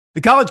The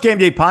College Game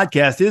Day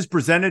podcast is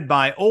presented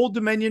by Old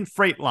Dominion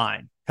Freight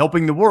Line,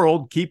 helping the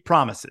world keep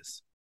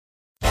promises.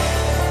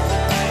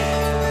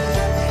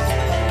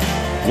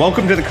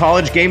 Welcome to the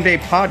College Game Day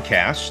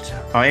podcast.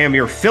 I am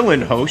your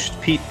fill-in host,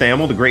 Pete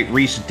Thamel. The great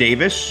Reese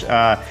Davis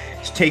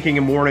is taking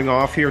a morning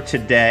off here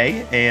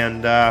today,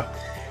 and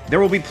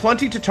there will be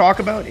plenty to talk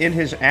about in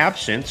his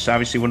absence.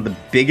 Obviously, one of the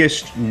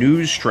biggest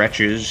news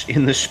stretches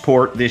in the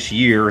sport this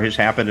year has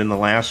happened in the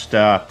last,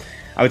 I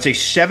would say,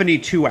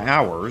 72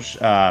 hours.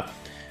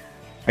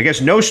 I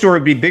guess no story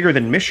would be bigger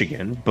than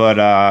Michigan,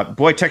 but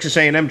boy, Texas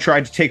A&M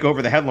tried to take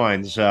over the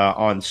headlines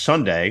on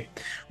Sunday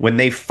when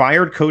they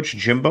fired Coach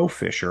Jimbo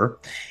Fisher,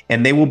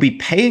 and they will be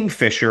paying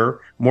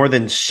Fisher more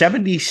than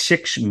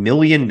 $76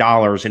 million in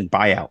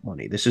buyout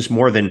money. This is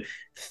more than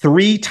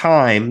 3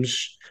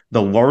 times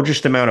the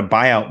largest amount of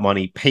buyout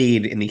money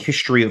paid in the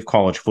history of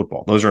college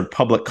football. Those are in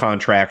public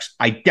contracts.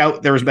 I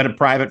doubt there's been a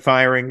private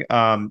firing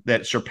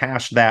that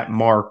surpassed that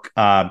mark.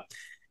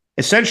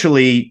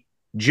 Essentially,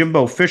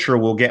 Jimbo Fisher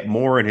will get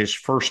more in his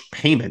first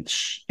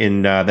payments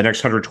in the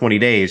next 120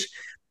 days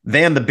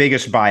than the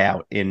biggest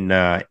buyout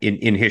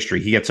in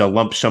history. He gets a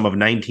lump sum of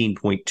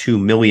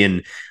 $19.2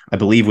 million, I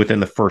believe, within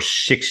the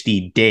first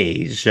 60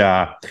 days.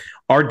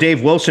 Our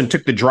Dave Wilson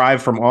took the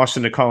drive from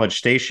Austin to College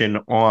Station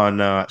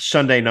on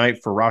Sunday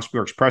night for Ross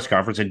Bjork's press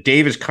conference, and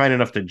Dave is kind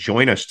enough to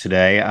join us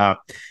today.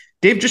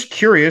 Dave, just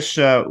curious,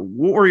 what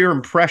were your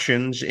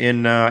impressions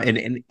in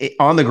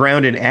on the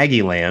ground in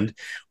Aggie land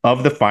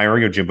of the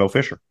firing of Jimbo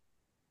Fisher?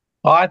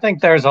 Well, I think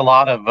there's a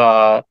lot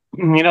of,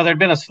 there'd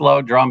been a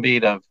slow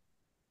drumbeat of,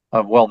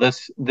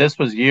 this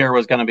year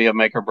was going to be a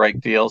make or break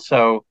deal.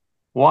 So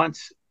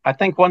once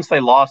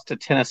they lost to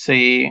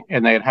Tennessee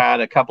and they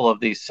had a couple of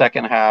these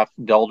second half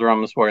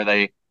doldrums where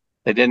they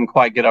didn't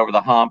quite get over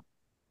the hump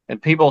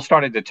and people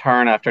started to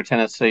turn after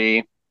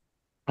Tennessee.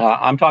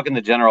 I'm talking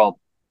the general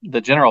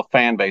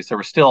fan base. There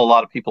were still a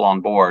lot of people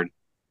on board.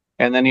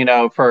 And then,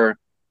 for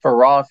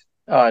Ross,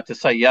 to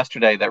say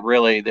yesterday that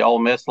really the Ole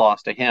Miss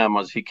loss to him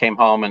was he came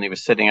home and he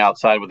was sitting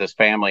outside with his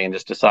family and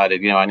just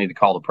decided, I need to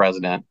call the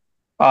president.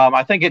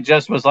 I think it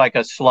just was like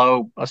a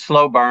slow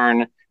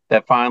burn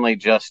that finally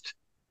just,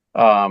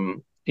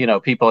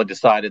 people had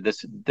decided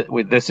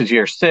this is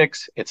year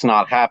 6. It's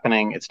not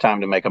happening. It's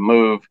time to make a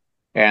move.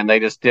 And they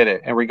just did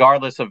it. And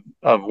regardless of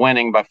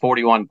winning by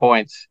 41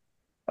 points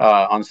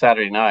on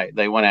Saturday night,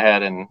 they went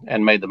ahead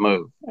and made the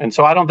move. And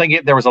so I don't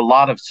think there was a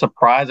lot of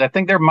surprise. I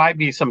think there might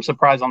be some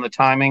surprise on the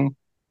timing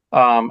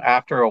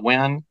after a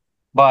win,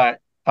 but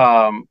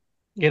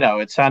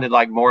it sounded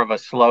like more of a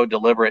slow,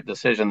 deliberate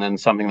decision than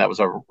something that was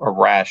a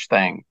rash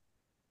thing.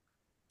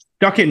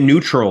 Stuck in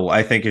neutral,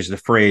 I think, is the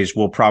phrase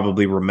we'll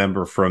probably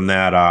remember from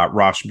that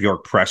Ross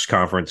Bjork press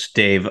conference.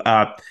 Dave,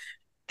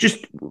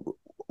 just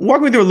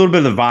walk me through a little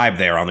bit of the vibe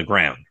there on the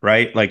ground,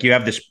 right? Like you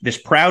have this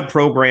proud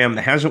program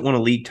that hasn't won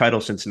a league title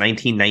since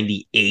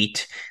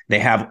 1998. They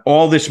have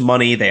all this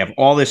money, they have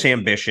all this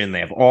ambition, they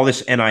have all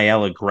this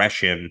NIL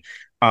aggression.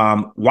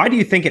 Why do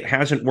you think it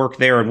hasn't worked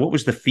there? And what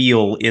was the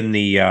feel in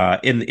the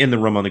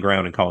room on the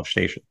ground in College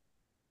Station?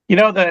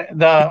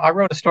 I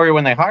wrote a story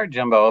when they hired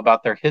Jimbo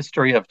about their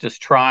history of just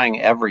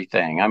trying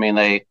everything. I mean,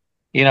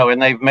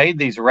 and they've made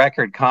these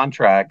record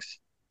contracts.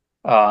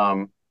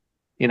 Bear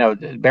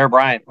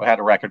Bryant had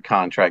a record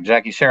contract.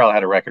 Jackie Sherrill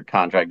had a record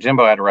contract.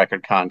 Jimbo had a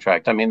record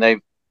contract. I mean, they've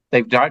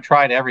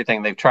tried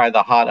everything. They've tried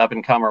the hot up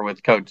and comer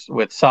with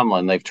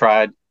Sumlin. They've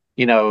tried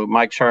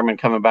Mike Sherman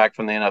coming back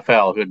from the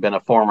NFL, who had been a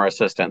former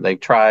assistant. They've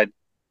tried,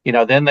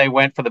 then they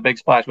went for the big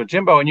splash with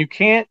Jimbo, and you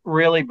can't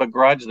really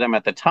begrudge them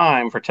at the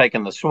time for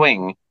taking the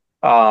swing.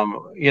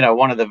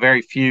 One of the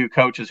very few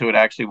coaches who had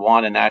actually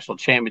won a national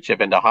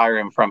championship, and to hire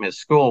him from his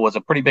school was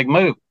a pretty big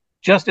move.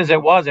 Just as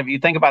it was, if you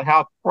think about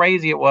how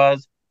crazy it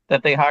was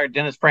that they hired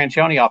Dennis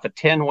Franchione off a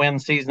 10-win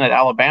season at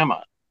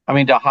Alabama. I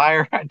mean,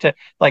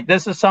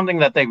 this is something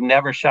that they've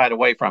never shied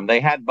away from. They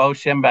had Bo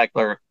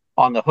Schembechler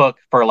on the hook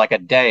for like a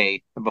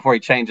day before he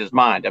changed his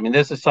mind. I mean,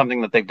 this is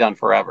something that they've done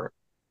forever.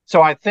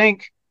 So I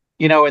think,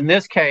 in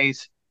this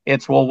case,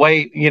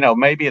 wait,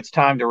 maybe it's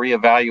time to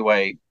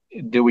reevaluate.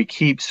 Do we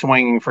keep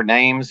swinging for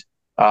names?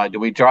 Do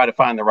we try to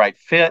find the right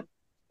fit?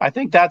 I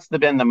think that's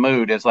been the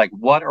mood, is like,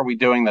 what are we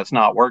doing that's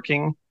not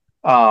working?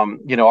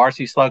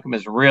 R.C. Slocum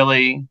is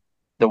really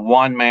the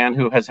one man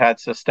who has had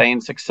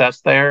sustained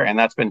success there, and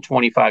that's been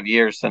 25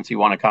 years since he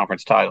won a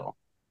conference title.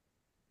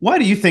 Why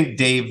do you think,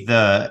 Dave,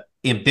 the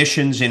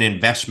ambitions and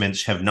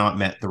investments have not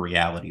met the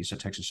realities at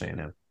Texas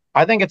A&M?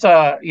 I think it's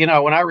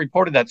when I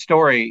reported that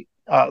story,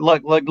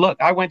 look,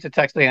 I went to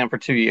Texas A&M for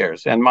 2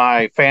 years, and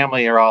my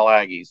family are all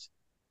Aggies.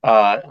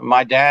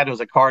 My dad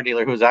was a car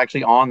dealer who was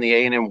actually on the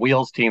A&M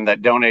Wheels team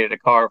that donated a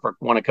car for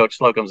one of Coach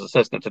Slocum's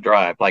assistants to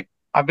drive. Like,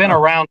 I've been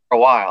around for a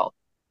while.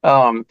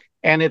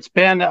 And it's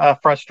been a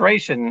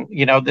frustration,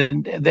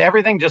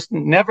 everything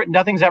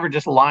nothing's ever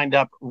just lined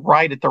up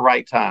right at the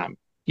right time.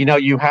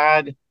 You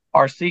had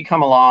RC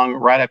come along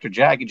right after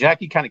Jackie.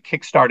 Jackie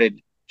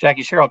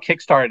Sherrill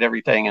kickstarted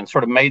everything and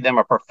sort of made them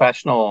a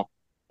professional,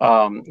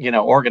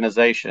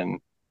 organization.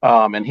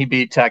 And he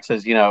beat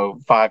Texas,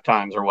 5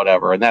 times or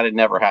whatever. And that had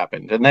never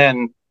happened. And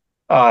then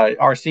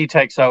RC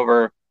takes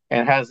over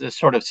and has this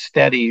sort of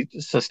steady,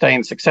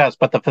 sustained success,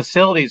 but the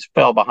facilities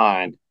fell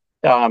behind.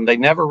 They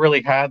never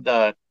really had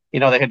they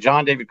had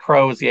John David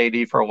Crow as the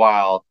AD for a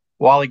while.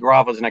 Wally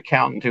Grove was an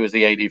accountant who was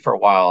the AD for a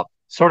while.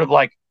 Sort of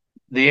like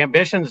the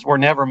ambitions were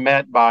never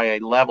met by a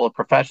level of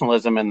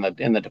professionalism in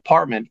the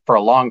department for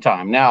a long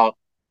time. Now,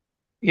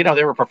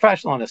 they were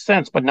professional in a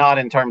sense, but not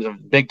in terms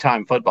of big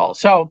time football.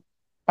 So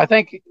I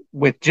think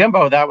with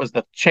Jimbo, that was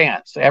the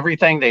chance.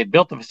 Everything, they'd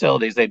built the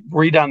facilities, they'd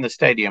redone the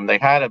stadium, they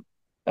had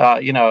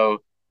a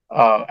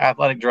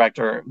athletic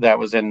director that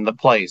was in the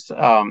place,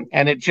 and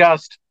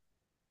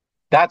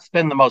that's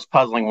been the most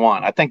puzzling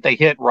one. I think they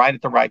hit right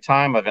at the right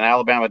time of an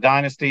Alabama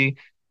dynasty,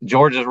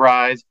 Georgia's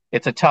rise.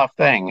 It's a tough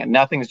thing, and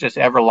nothing's just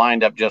ever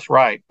lined up just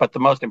right. But the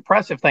most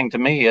impressive thing to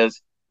me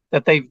is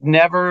that they've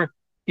never,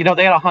 they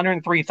had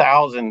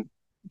 103,000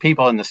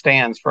 people in the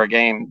stands for a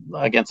game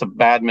against a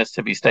bad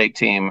Mississippi State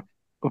team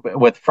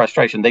with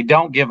frustration. They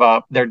don't give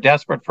up. They're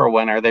desperate for a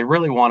winner. They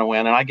really want to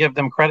win, and I give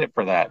them credit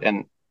for that.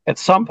 And at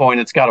some point,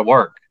 it's got to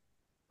work.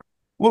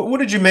 What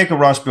did you make of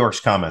Ross Bjork's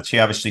comments? He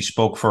obviously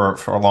spoke for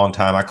a long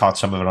time. I caught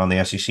some of it on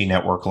the SEC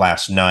network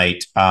last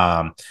night.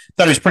 Thought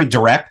he was pretty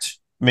direct,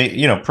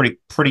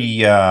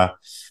 pretty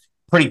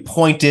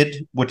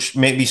pointed, which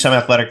maybe some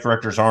athletic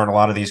directors aren't. A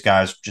lot of these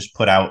guys just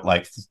put out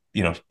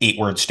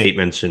 8-word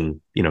statements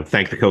and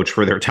thank the coach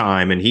for their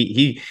time. And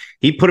he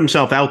put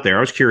himself out there.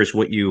 I was curious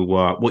what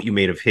you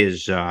made of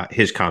his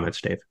comments,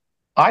 Dave.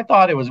 I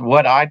thought it was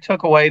what I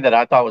took away that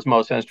I thought was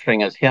most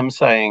interesting is him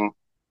saying,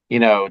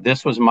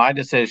 this was my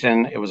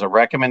decision. It was a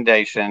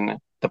recommendation.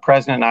 The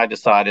president and I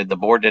decided. The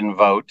board didn't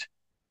vote.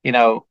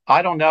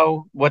 I don't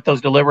know what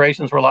those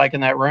deliberations were like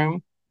in that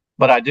room,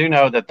 but I do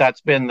know that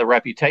that's been the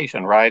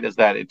reputation, right? Is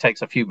that it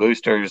takes a few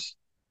boosters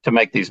to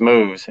make these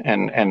moves.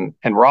 And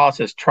Ross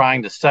is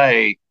trying to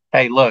say,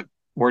 hey, look,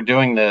 we're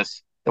doing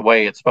this the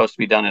way it's supposed to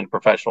be done in a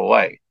professional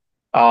way.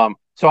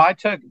 So I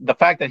took the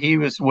fact that he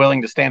was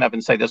willing to stand up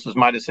and say, this was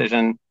my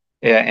decision.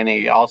 And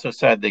he also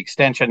said the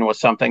extension was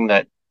something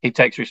that he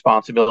takes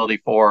responsibility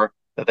for,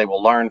 that they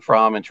will learn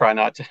from and try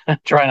not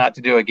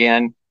to do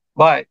again.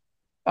 But,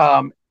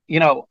 I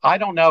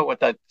don't know what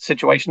that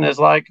situation is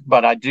like,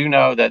 but I do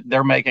know that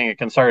they're making a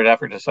concerted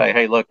effort to say,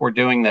 hey, look, we're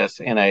doing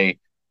this in a,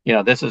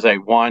 this is a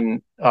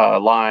one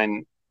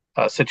line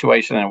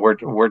situation, and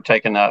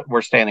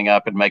we're standing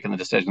up and making the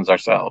decisions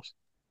ourselves.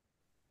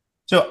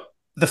 So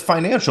the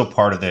financial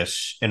part of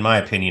this, in my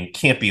opinion,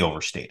 can't be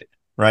overstated,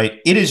 right?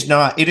 It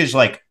is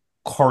like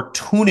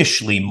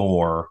cartoonishly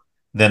more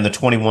than the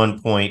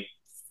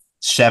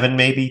 21.7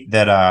 maybe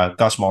that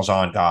Gus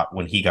Malzahn got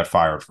when he got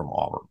fired from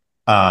Auburn.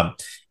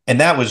 And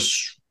that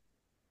was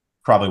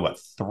probably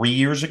 3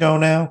 years ago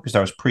now, because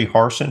that was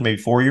pre-Harsin, maybe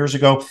 4 years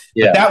ago.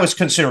 Yeah. But that was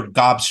considered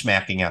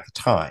gobsmacking at the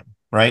time,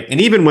 right? And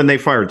even when they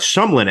fired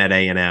Sumlin at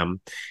A&M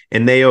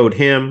and they owed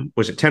him,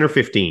 was it 10 or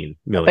 15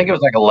 million? I think it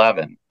was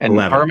 11. And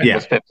Herman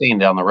was 15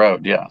 down the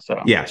road. Yeah.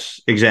 So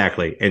yes,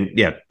 exactly. And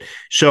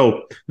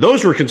so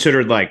those were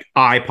considered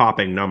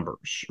eye-popping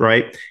numbers,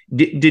 right?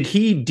 Did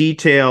he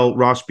detail,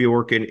 Ross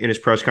Bjork, in his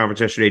press conference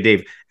yesterday,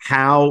 Dave,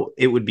 how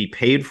it would be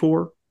paid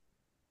for?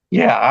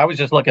 Yeah, I was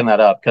just looking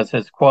that up because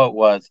his quote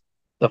was,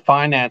 "The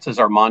finances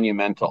are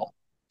monumental."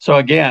 So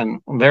again,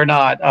 they're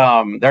not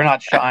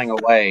shying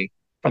away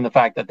from the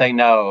fact that they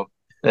know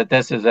that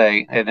this is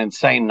an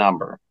insane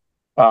number.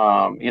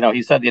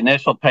 He said the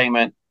initial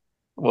payment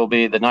will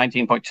be the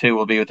 19.2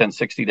 will be within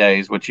 60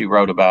 days, which you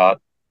wrote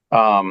about.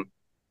 The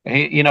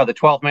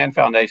 12th Man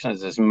Foundation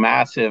is this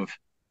massive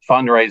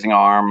fundraising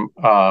arm,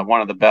 one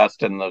of the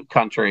best in the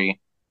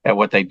country at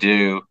what they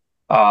do.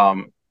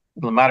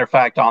 As a matter of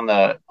fact, on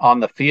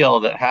the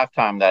field at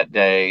halftime that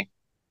day,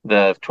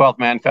 the 12th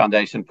Man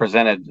Foundation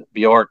presented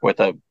Bjork with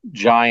a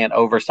giant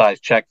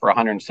oversized check for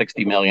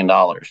 $160 million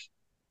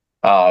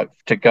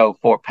to go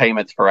for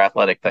payments for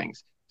athletic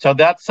things. So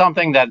that's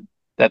something that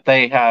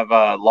they have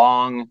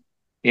long,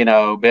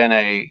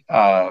 been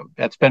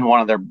it's been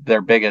one of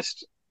their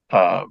biggest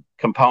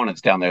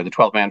components down there. The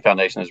 12th Man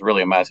Foundation is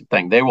really a massive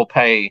thing. They will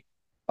pay,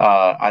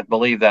 I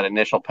believe, that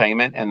initial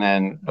payment, and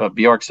then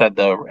Bjork said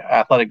the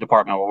athletic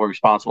department will be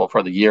responsible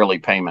for the yearly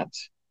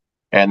payments,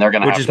 and they're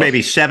going to, which is maybe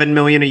 $7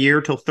 million a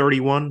year till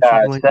 31.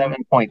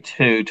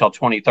 7.2 till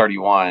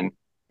 2031.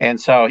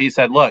 And so he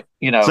said, "Look,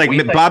 it's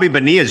like Bobby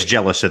Bonilla's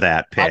jealous of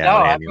that payout." I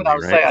know. That's what I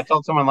was saying. I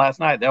told someone last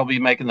night they'll be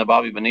making the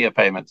Bobby Bonilla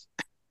payments,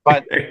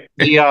 but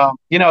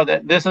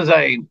this is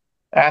a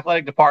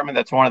athletic department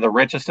that's one of the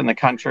richest in the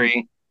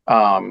country.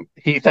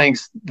 He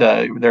thinks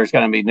there's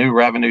going to be new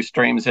revenue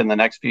streams in the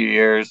next few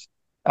years.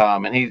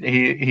 And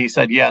he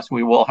said, yes,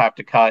 we will have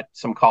to cut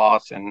some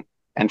costs and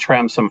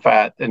trim some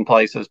fat in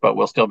places, but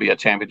we'll still be a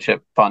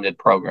championship funded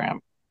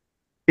program.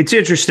 It's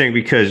interesting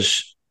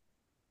because,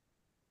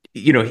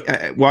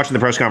 watching the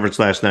press conference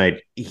last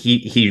night,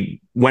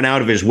 he went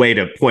out of his way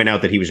to point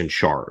out that he was in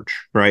charge,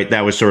 right?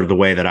 That was sort of the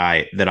way that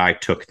I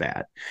took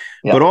that.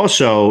 Yep. But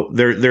also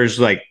there's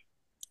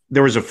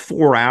there was a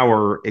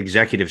 4-hour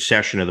executive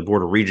session of the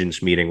Board of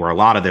Regents meeting where a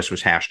lot of this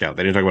was hashed out.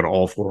 They didn't talk about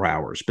all 4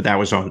 hours, but that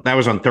was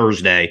on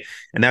Thursday,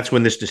 and that's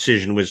when this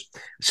decision was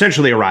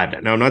essentially arrived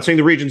at. Now, I'm not saying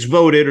the Regents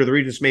voted or the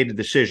Regents made a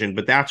decision,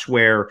 but that's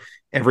where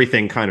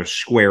everything kind of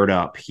squared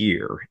up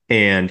here.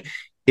 And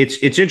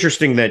it's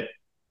interesting that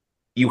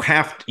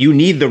you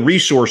need the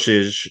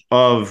resources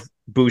of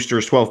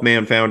boosters, 12th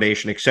Man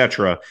Foundation, et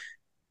cetera,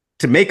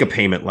 to make a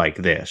payment like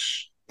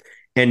this.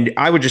 And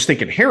I would just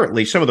think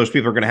inherently, some of those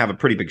people are going to have a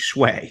pretty big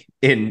sway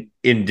in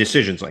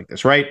decisions like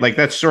this, right? Like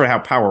that's sort of how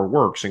power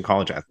works in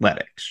college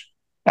athletics.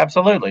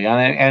 Absolutely,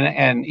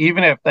 and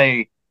even if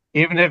they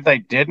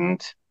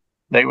didn't,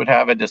 they would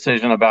have a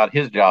decision about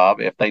his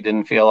job if they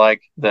didn't feel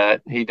like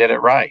that he did it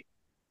right.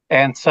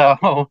 And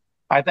so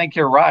I think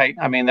you're right.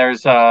 I mean,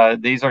 there's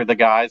these are the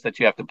guys that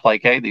you have to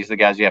placate. These are the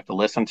guys you have to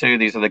listen to.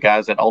 These are the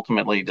guys that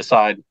ultimately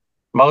decide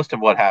most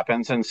of what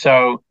happens. And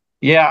so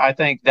yeah, I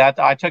think that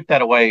I took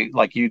that away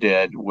like you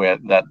did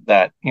with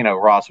that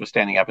Ross was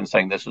standing up and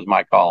saying, "This was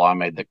my call. I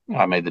made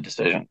the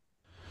decision."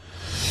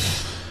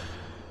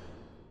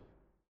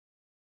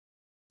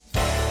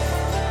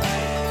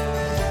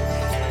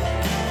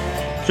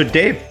 So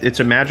Dave,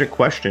 it's a magic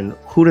question.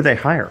 Who do they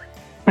hire?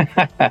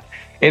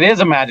 It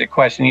is a magic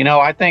question.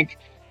 I think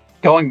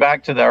going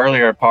back to the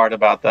earlier part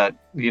about that,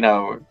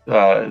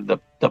 the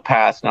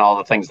past and all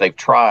the things they've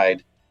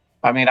tried.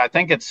 I mean, I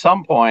think at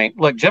some point,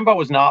 look, Jimbo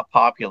was not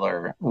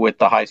popular with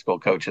the high school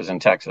coaches in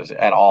Texas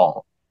at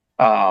all.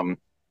 And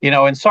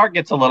Sark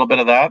gets a little bit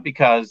of that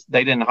because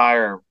they didn't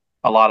hire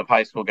a lot of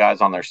high school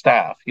guys on their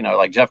staff.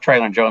 Like Jeff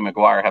Traylor and Joey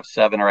McGuire have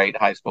 7 or 8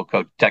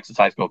 Texas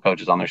high school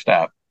coaches on their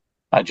staff.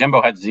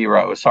 Jimbo had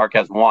 0. Sark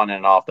has 1 in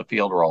an off the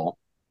field role.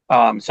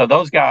 So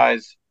those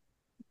guys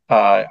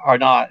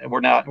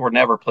we're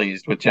never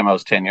pleased with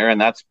Jimbo's tenure, and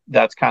that's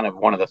kind of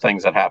one of the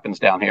things that happens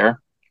down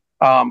here.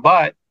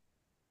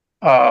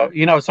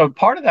 So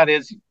part of that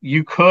is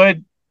you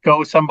could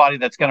go somebody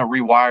that's going to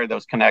rewire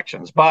those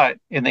connections. But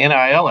in the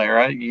NIL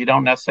era, you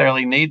don't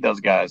necessarily need those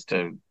guys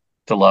to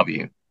love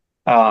you.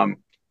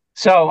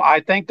 So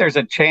I think there's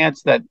a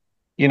chance that,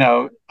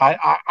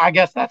 I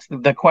guess that's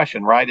the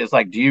question, right? Is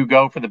like, do you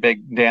go for the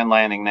big Dan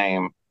Lanning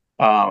name,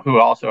 who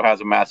also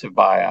has a massive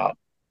buyout?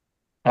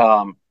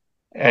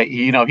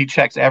 He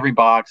checks every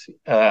box.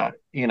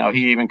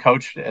 He even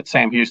coached at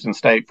Sam Houston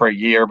State for a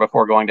year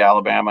before going to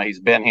Alabama. He's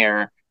been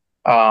here.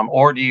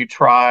 Or do you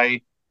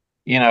try,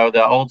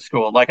 the old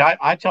school? Like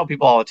I tell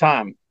people all the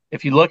time,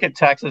 if you look at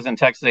Texas and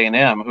Texas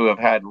A&M, who have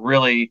had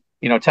really,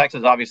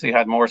 Texas obviously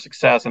had more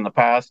success in the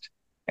past,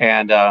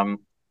 and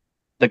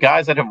the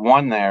guys that have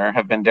won there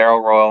have been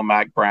Darrell Royal,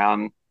 Mac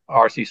Brown,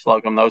 R.C.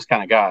 Slocum, those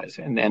kind of guys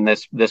in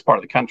this part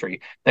of the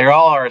country. They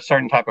all are a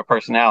certain type of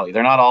personality.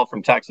 They're not all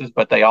from Texas,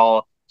 but they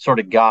all sort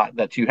of got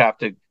that. You have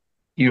to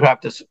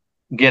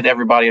get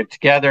everybody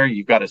together.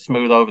 You've got to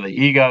smooth over the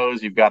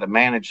egos. You've got to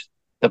manage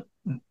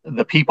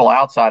the people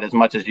outside as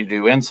much as you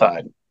do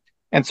inside.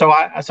 And so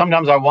I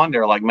sometimes I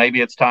wonder, like, maybe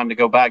it's time to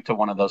go back to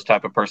one of those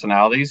type of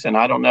personalities. And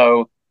I don't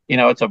know,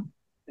 it's a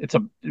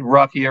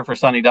rough year for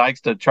Sonny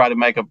Dykes to try to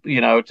make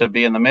to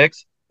be in the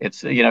mix.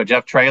 It's,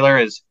 Jeff Traylor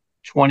is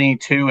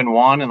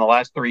 22-1 in the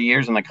last 3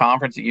 years in the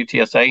conference at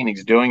UTSA, and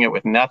he's doing it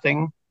with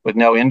nothing, with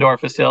no indoor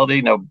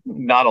facility,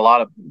 not a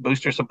lot of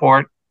booster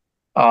support.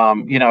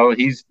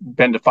 He's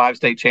been to 5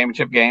 state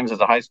championship games as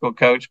a high school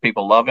coach.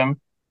 People love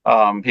him.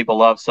 People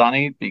love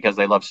Sonny because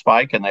they love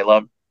Spike, and they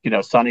love,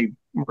 Sonny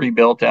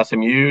rebuilt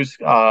SMU's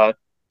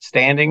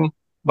standing.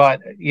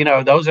 But,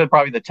 those are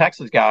probably the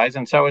Texas guys.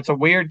 And so it's a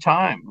weird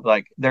time.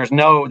 Like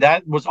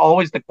that was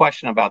always the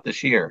question about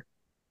this year.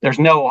 There's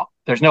no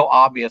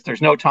obvious,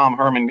 there's no Tom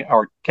Herman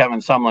or Kevin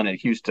Sumlin at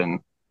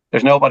Houston.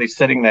 There's nobody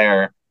sitting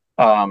there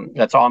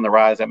that's on the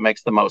rise that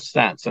makes the most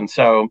sense. And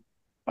so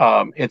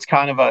it's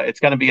going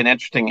to be an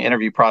interesting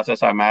interview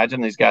process. I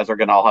imagine these guys are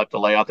going to all have to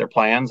lay out their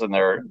plans,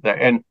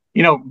 and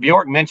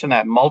Bjork mentioned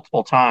that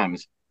multiple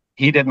times.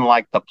 He didn't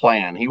like the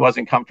plan. He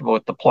wasn't comfortable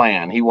with the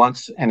plan.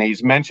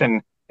 He's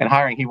mentioned in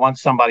hiring, he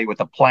wants somebody with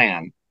a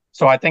plan.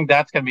 So I think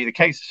that's going to be the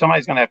case.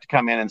 Somebody's going to have to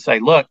come in and say,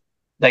 look,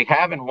 they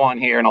haven't won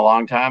here in a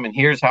long time, and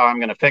here's how I'm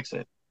going to fix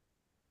it.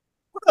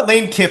 What about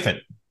Lane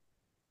Kiffin?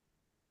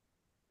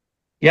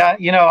 Yeah,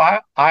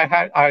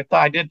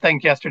 I did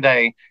think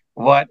yesterday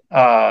what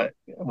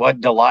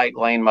delight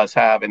Lane must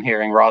have in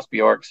hearing Ross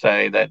Bjork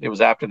say that it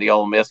was after the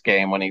Ole Miss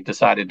game when he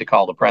decided to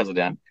call the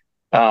president,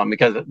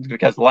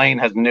 because Lane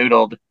has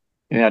needled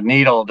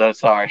Jimbo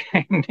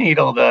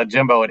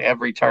at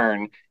every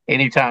turn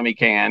anytime he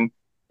can,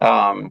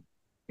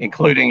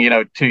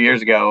 including 2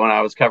 years ago when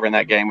I was covering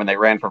that game when they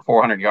ran for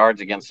 400 yards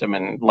against him,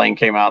 and Lane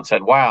came out and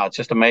said, "Wow, it's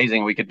just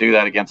amazing we could do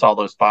that against all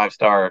those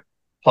 5-star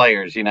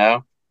players." And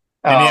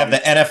you have the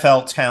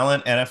NFL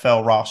talent,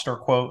 NFL roster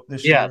quote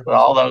this year. Yeah,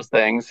 all those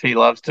things. He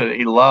loves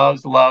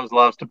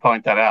to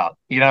point that out.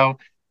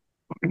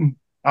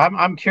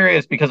 I'm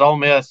curious because Ole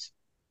Miss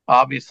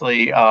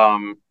obviously,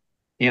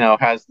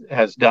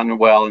 has done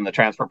well in the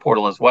transfer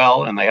portal as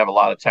well, and they have a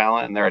lot of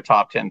talent, and they're a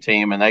top 10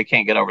 team, and they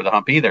can't get over the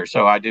hump either.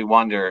 So I do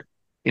wonder,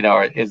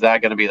 Or is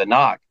that going to be the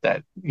knock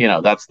that,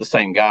 that's the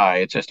same guy,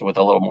 it's just with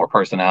a little more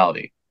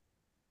personality?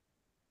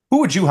 Who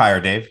would you hire,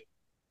 Dave?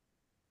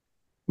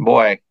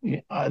 Boy,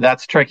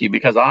 that's tricky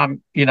because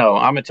I'm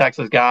a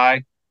Texas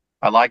guy.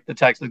 I like the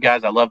Texas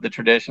guys. I love the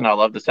tradition. I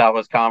love the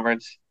Southwest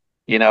Conference.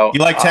 You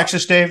like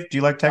Texas, Dave? Do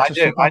you like Texas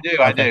football? I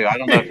do. I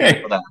don't know if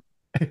you know that.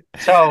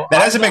 So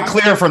that hasn't been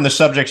clear from the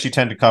subjects you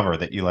tend to cover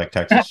that you like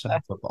Texas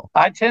football.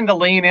 I tend to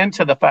lean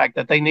into the fact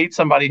that they need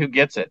somebody who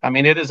gets it. I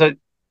mean, it is a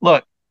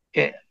look.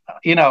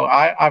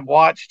 I've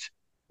watched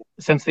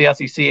since the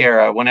SEC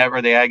era.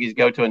 Whenever the Aggies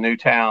go to a new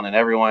town, and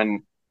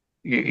everyone,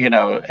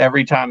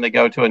 every time they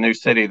go to a new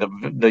city,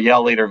 the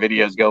Yell Leader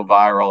videos go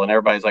viral, and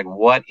everybody's like,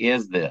 "What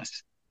is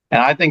this?"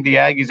 And I think the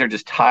Aggies are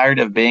just tired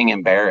of being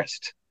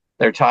embarrassed.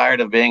 They're tired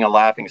of being a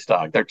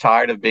laughingstock. They're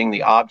tired of being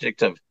the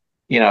object of,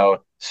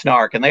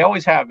 snark, and they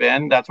always have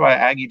been. That's why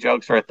Aggie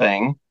jokes are a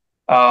thing.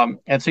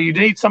 And so you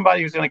need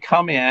somebody who's going to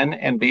come in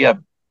and be a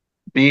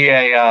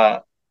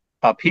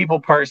people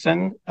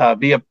person,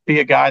 be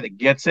a guy that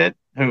gets it,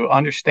 who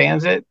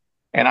understands it.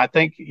 And I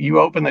think you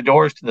open the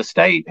doors to the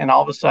state, and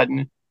all of a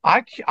sudden,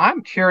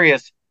 I'm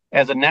curious,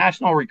 as a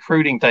national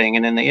recruiting thing,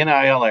 and in the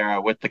NIL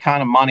era, with the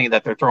kind of money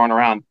that they're throwing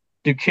around,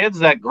 do kids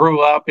that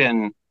grew up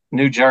in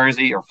New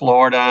Jersey or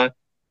Florida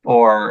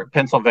or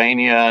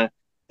Pennsylvania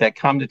that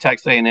come to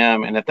Texas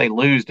A&M, and if they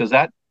lose, does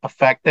that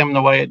affect them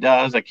the way it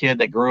does a kid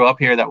that grew up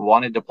here that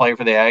wanted to play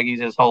for the Aggies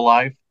his whole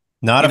life?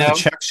 Not if the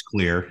check's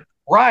clear.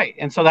 Right.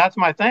 And so that's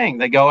my thing.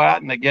 They go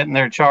out and they get in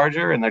their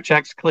Charger and their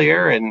check's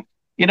clear. And,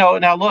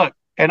 now look,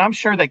 and I'm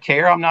sure they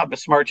care. I'm not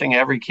besmirching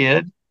every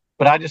kid,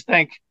 but I just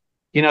think,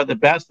 the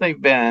best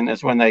they've been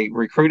is when they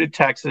recruited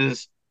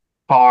Texas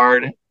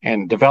hard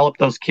and developed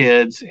those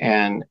kids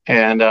and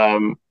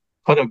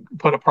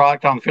put a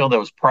product on the field that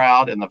was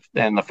proud, and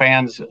the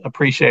fans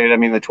appreciated. I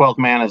mean, the 12th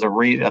man is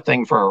a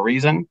thing for a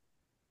reason.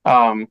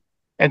 And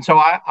so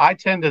I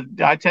tend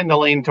to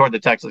lean toward the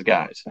Texas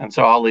guys, and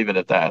so I'll leave it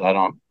at that. I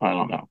don't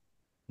know.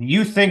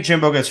 You think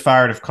Jimbo gets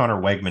fired if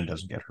Connor Wegman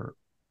doesn't get hurt?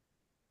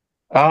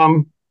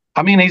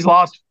 I mean, he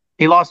lost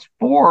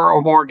 4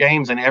 or more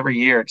games in every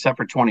year except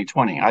for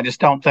 2020. I just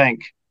don't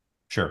think.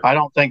 Sure. I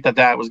don't think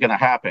that was going to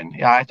happen.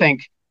 I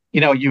think,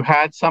 you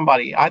had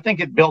somebody. I think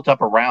it built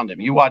up around him.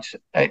 You watch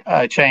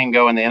a chain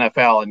go in the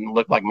NFL and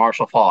look like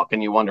Marshall Faulk,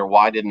 and you wonder,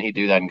 why didn't he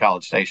do that in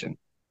College Station?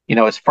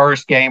 His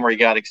first game where he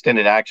got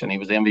extended action, he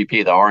was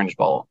MVP of the Orange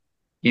Bowl.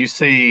 You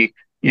see,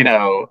 there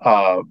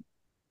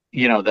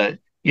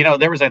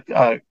was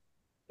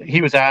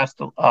he was asked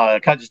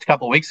just a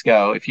couple of weeks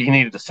ago if he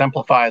needed to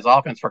simplify his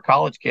offense for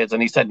college kids,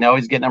 and he said no,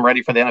 he's getting them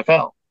ready for the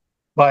NFL.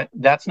 But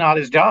that's not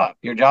his job.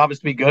 Your job is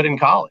to be good in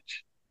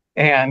college,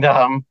 and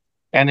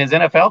his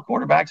NFL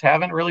quarterbacks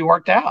haven't really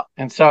worked out.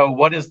 And so,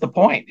 what is the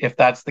point if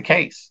that's the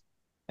case?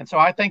 And so,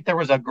 I think there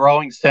was a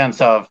growing sense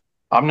of,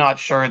 I'm not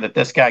sure that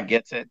this guy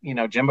gets it.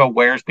 Jimbo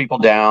wears people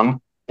down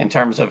in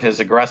terms of his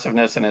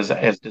aggressiveness and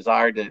his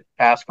desire to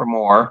ask for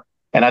more.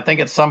 And I think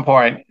at some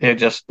point it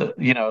just, the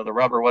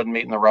rubber wasn't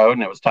meeting the road,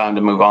 and it was time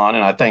to move on.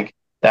 And I think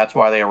that's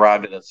why they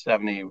arrived at a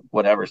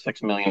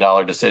 $6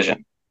 million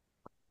decision.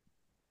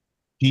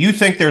 Do you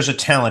think there's a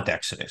talent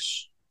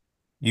exodus?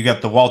 You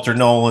got the Walter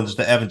Nolans,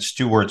 the Evan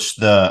Stewarts,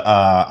 the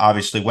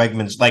obviously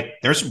Wegmans. Like,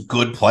 there's some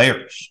good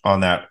players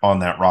on that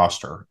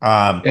roster.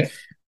 And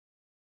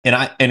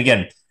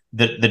again,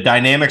 the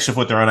dynamics of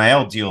what their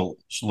NIL deals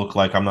look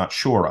like, I'm not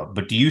sure of.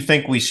 But do you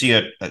think we see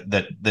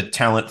the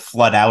talent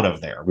flood out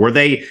of there? Were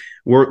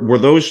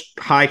those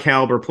high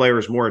caliber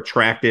players more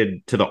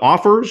attracted to the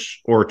offers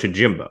or to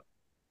Jimbo?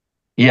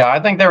 Yeah, I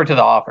think they were to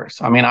the offers.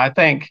 I mean, I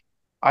think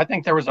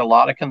there was a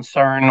lot of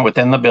concern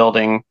within the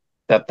building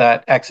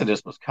that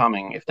exodus was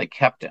coming if they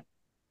kept him.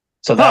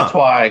 So that's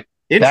why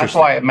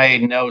it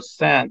made no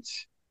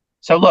sense.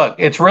 So look,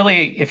 it's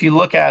really, if you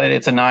look at it,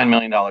 it's a $9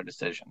 million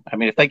decision. I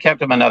mean, if they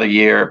kept him another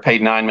year,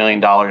 paid $9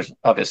 million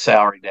of his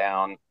salary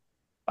down,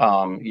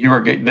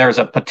 there's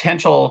a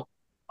potential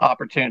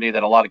opportunity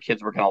that a lot of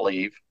kids were going to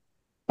leave.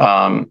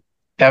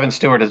 Evan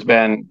Stewart has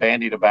been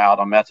bandied about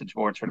on message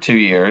boards for 2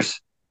 years.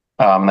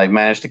 They've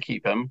managed to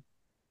keep him,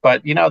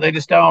 but they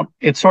just don't.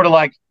 It's sort of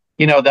like,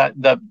 that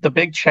the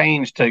big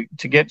change to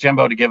get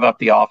Jimbo to give up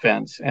the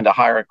offense and to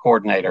hire a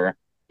coordinator.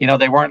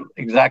 They weren't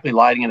exactly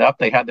lighting it up.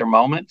 They had their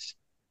moments,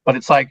 but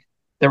it's like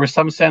there was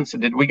some sense.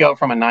 Did we go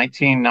from a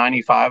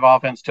 1995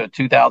 offense to a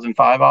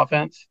 2005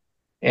 offense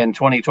in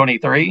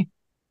 2023?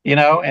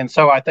 And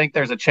so I think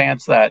there's a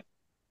chance that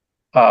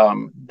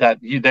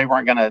they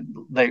were going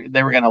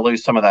to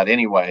lose some of that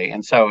anyway.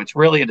 And so it's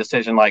really a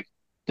decision like,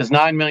 does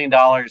 $9 million,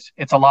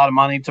 it's a lot of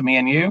money to me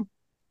and you,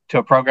 to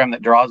a program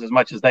that draws as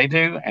much as they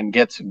do and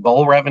gets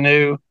bowl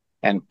revenue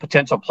and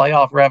potential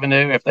playoff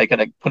revenue if they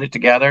could put it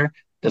together.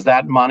 Does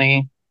that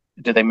money,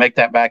 do they make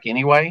that back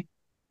anyway?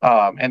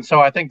 And so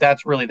I think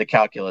that's really the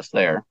calculus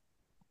there.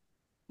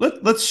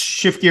 Let's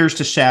shift gears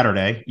to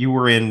Saturday. You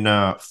were in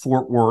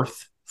Fort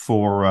Worth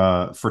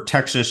for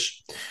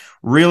Texas,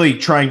 really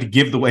trying to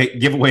give away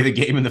the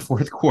game in the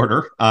fourth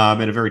quarter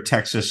in a very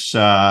Texas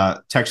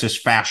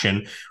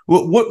fashion.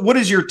 What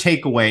is your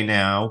takeaway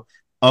now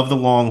of the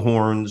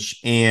Longhorns,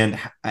 and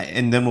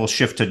then we'll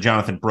shift to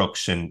Jonathan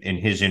Brooks and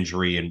his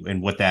injury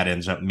and what that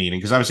ends up meaning,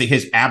 because obviously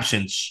his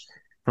absence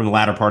from the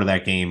latter part of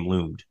that game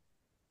loomed.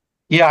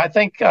 Yeah, I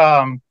think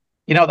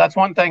that's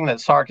one thing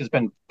that Sark has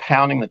been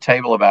pounding the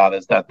table about,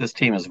 is that this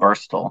team is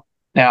versatile.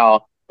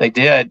 Now, they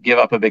did give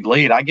up a big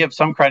lead. I give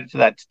some credit to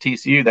that to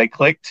TCU. They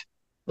clicked.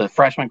 The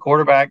freshman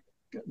quarterback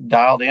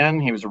dialed in.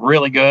 He was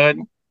really good.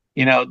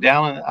 We get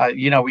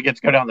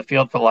to go down the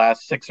field for the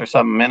last 6 or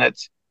 7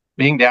 minutes.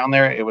 Being down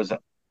there, it was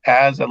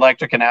as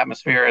electric an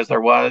atmosphere as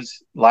there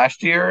was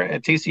last year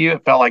at TCU.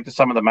 It felt like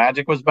some of the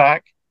magic was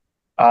back.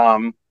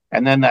 And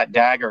then that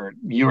dagger,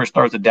 Ewers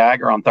throws a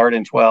dagger on 3rd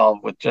and 12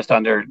 with just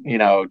under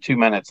 2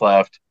 minutes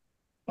left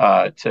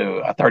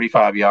to a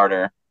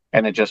 35-yarder,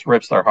 and it just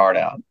rips their heart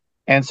out.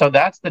 And so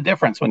that's the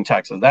difference when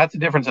Texas. That's the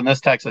difference in this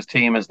Texas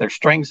team, is their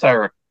strengths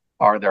are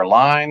their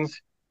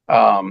lines.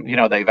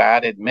 They've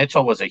added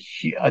Mitchell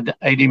AD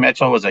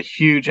Mitchell was a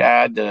huge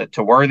add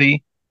to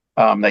Worthy.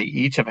 They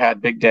each have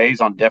had big days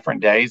on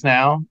different days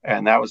now,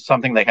 and that was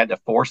something they had to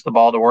force the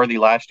ball to Worthy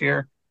last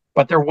year.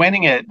 But they're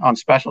winning it on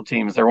special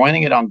teams. They're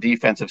winning it on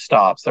defensive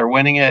stops. They're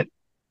winning it,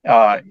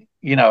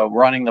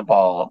 running the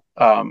ball.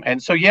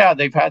 And so,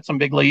 they've had some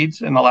big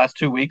leads in the last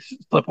 2 weeks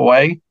slip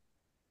away.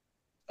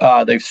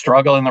 They've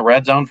struggled in the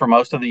red zone for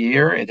most of the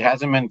year. It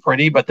hasn't been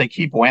pretty, but they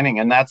keep winning.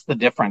 And that's the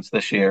difference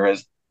this year,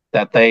 is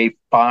that they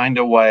find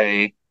a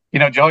way.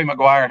 Joey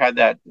McGuire had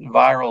that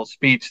viral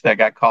speech that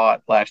got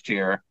caught last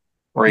year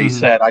where he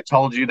said, "I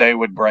told you they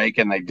would break,"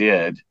 and they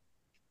did.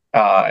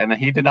 And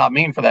he did not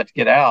mean for that to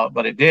get out,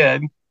 but it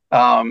did.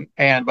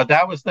 But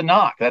that was the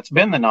knock. That's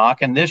been the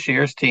knock. And this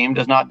year's team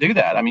does not do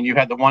that. I mean, you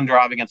had the one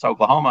drive against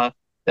Oklahoma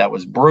that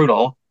was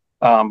brutal.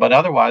 But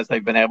otherwise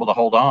they've been able to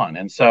hold on.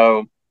 And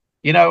so,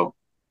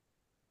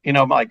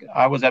 Mike,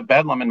 I was at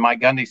Bedlam and Mike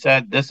Gundy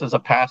said, this is a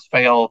pass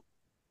fail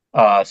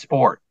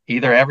sport.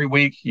 Either every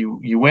week you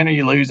win or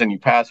you lose, and you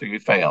pass or you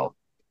fail.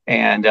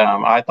 And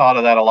I thought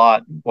of that a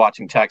lot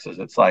watching Texas.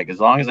 It's like, as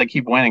long as they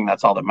keep winning,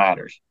 that's all that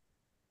matters.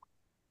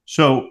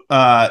 So,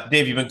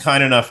 Dave, you've been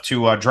kind enough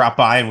to drop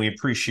by, and we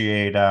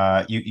appreciate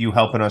you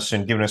helping us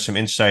and giving us some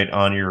insight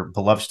on your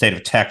beloved state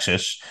of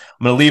Texas.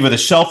 I'm going to leave with a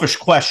selfish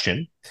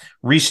question.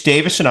 Reese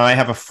Davis and I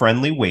have a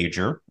friendly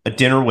wager, a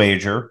dinner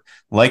wager,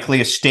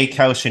 likely a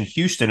steakhouse in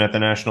Houston at the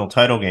national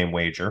title game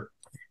wager.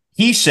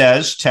 He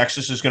says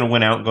Texas is going to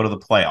win out and go to the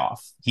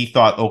playoff. He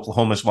thought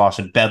Oklahoma's loss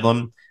in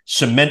Bedlam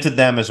cemented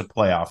them as a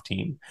playoff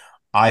team.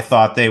 I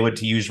thought they would,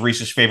 to use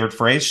Reese's favorite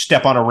phrase,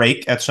 step on a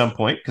rake at some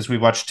point, because we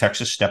watched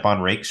Texas step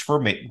on rakes for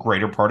a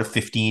greater part of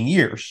 15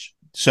 years.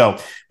 So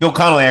Bill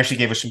Connolly actually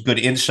gave us some good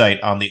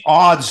insight on the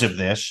odds of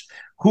this.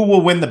 Who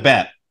will win the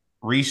bet,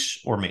 Reese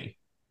or me?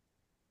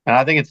 And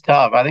I think it's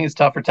tough. I think it's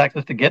tough for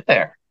Texas to get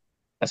there,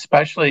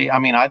 especially,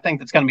 I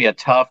think it's going to be a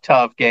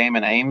tough game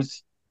in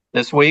Ames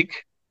this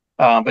week.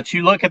 But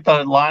you look at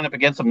the lineup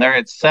against them, they're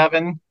at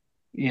 7.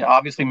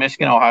 Obviously,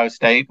 Michigan, Ohio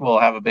State will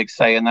have a big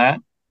say in that.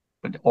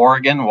 But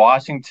Oregon,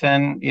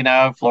 Washington,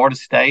 Florida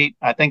State,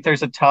 I think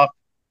it's a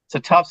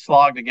tough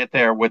slog to get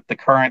there with the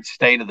current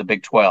state of the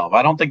Big 12.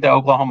 I don't think the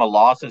Oklahoma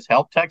losses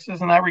help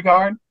Texas in that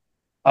regard.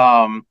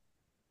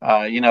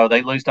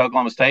 They lose to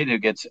Oklahoma State, who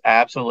gets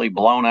absolutely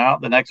blown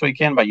out the next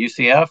weekend by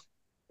UCF.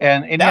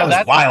 And that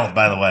was wild,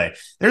 by the way.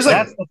 There's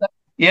like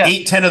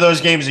 8-10 of those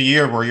games a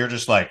year where you're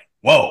just like,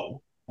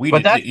 whoa,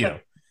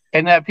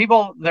 And that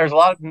there's a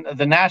lot of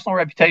the national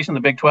reputation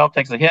of the Big 12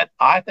 takes a hit.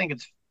 I think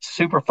it's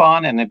super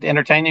fun and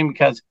entertaining,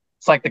 because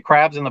it's like the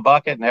crabs in the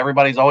bucket and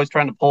everybody's always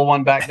trying to pull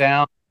one back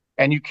down.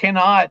 And you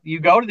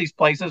go to these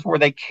places where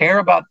they care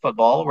about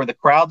football, where the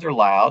crowds are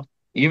loud,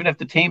 even if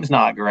the team's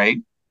not great.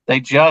 They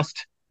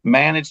just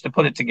manage to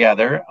put it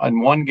together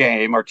in one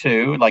game or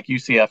two, like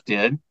UCF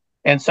did.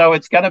 And so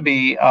it's going to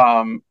be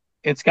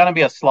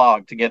a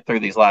slog to get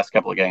through these last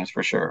couple of games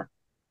for sure.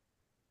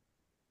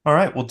 All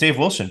right. Well, Dave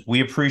Wilson,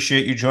 we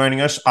appreciate you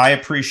joining us. I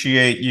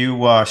appreciate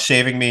you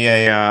saving me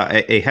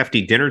a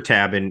hefty dinner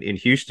tab in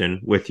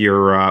Houston with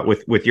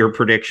your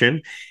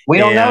prediction. We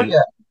don't know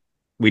yet.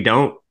 We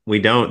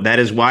don't. That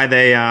is why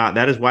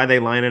they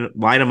line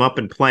them up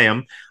and play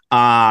them.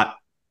 I'm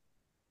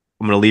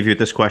going to leave you with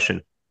this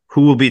question: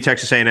 who will be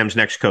Texas A&M's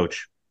next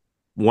coach?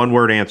 One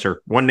word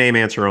answer. One name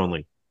answer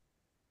only.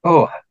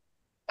 Oh,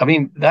 I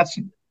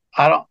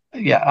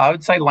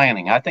would say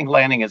Lanning. I think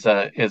Lanning is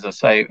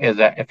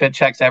if it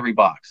checks every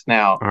box.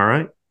 Now, all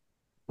right,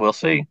 we'll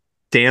see.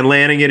 Dan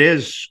Lanning, it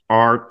is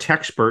our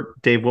Techspert,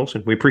 Dave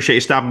Wilson. We appreciate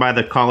you stopping by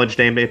the College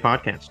Game Day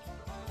podcast.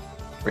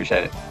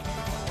 Appreciate it.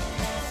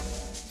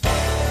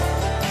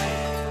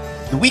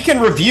 The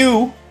weekend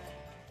review,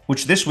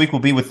 which this week will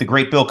be with the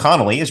great Bill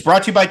Connolly, is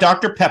brought to you by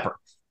Dr. Pepper.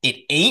 It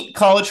ain't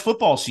college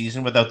football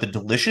season without the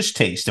delicious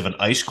taste of an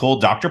ice-cold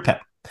Dr.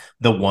 Pepper,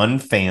 the one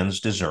fans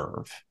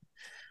deserve.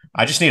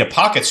 I just need a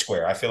pocket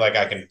square. I feel like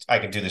I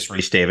can do this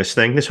Reese Davis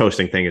thing. This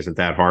hosting thing isn't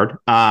that hard.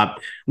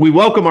 We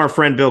welcome our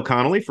friend Bill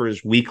Connolly for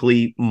his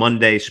weekly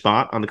Monday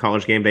spot on the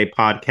College Game Day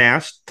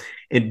podcast.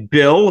 and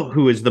Bill,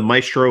 who is the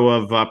maestro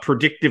of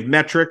predictive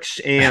metrics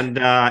and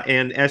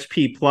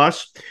SP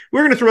plus.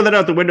 We're going to throw that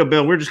out the window,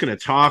 Bill. We're just going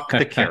to talk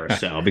the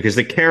carousel because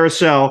the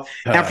carousel,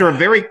 after a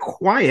very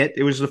quiet,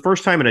 it was the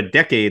first time in a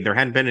decade there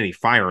hadn't been any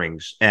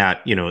firings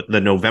at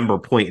the November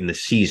point in the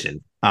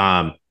season.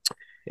 At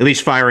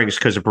least firings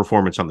because of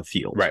performance on the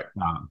field. Right.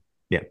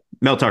 Yeah.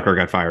 Mel Tucker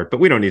got fired, but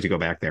we don't need to go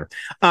back there.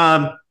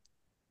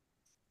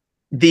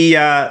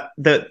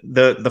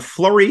 The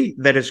flurry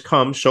that has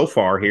come so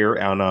far here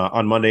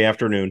on Monday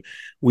afternoon,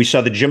 we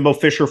saw the Jimbo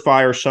Fisher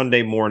fire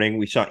Sunday morning.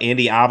 We saw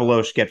Andy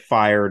Avalos get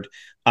fired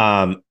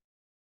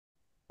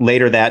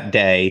later that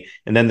day.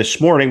 And then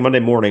this morning, Monday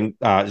morning,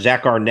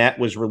 Zach Arnett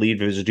was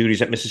relieved of his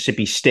duties at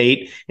Mississippi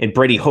State, and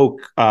Brady Hoke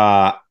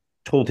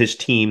told his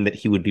team that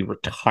he would be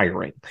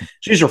retiring.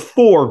 So these are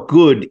 4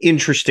 good,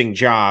 interesting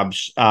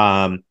jobs.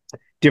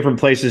 Different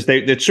places.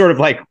 It's sort of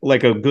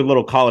like a good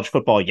little college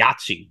football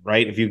Yahtzee,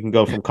 right? If you can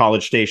go from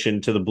College Station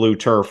to the blue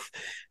turf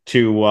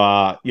to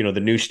the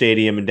new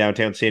stadium in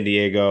downtown San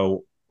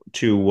Diego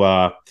to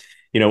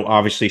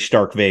obviously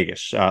Stark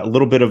Vegas. A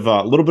little bit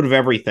of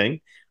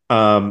everything.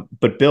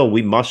 But Bill,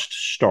 we must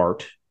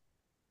start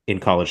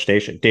in College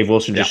Station. Dave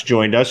Wilson just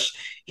joined us.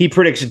 He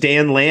predicts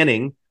Dan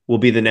Lanning will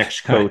be the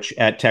next coach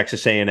at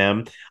Texas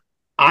A&M.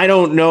 I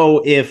don't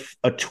know if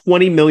a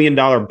 $20 million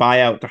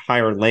buyout to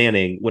hire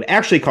Lanning would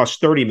actually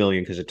cost $30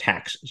 million because of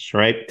taxes,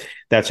 right?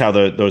 That's how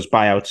those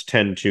buyouts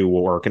tend to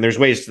work. And there's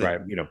ways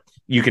that,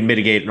 you can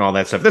mitigate and all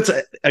that stuff. That's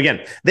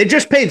again, they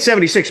just paid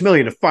 $76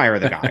 million to fire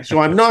the guy. So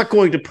I'm not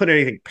going to put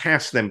anything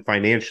past them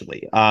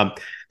financially.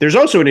 There's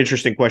also an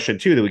interesting question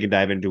too that we can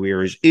dive into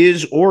here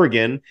is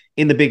Oregon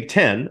in the Big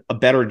Ten a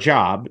better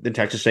job than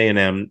Texas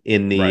A&M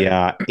in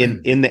the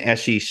in the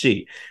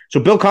SEC? So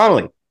Bill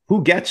Connolly,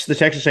 who gets the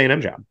Texas A&M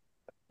job?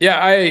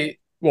 Yeah,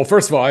 well,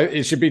 first of all,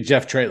 it should be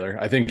Jeff Traylor.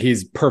 I think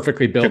he's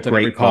perfectly built in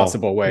every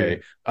possible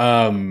way.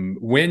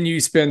 When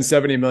you spend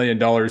 $70 million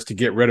to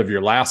get rid of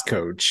your last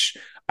coach,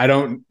 I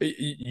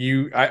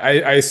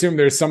assume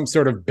there's some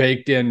sort of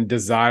baked in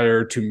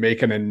desire to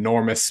make an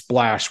enormous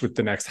splash with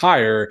the next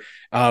hire,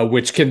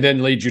 which can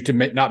then lead you to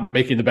not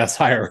making the best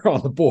hire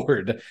on the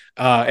board.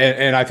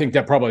 And I think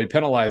that probably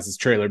penalizes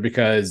Traylor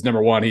because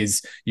number one,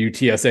 he's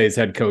UTSA's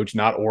head coach,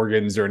 not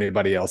Oregon's or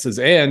anybody else's.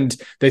 And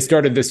they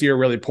started this year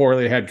really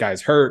poorly, had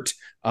guys hurt.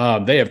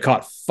 They have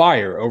caught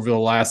fire over the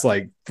last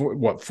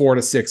 4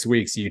 to 6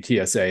 weeks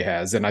UTSA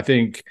has. And I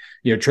think,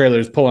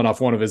 Traylor's pulling off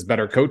one of his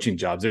better coaching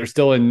jobs. They're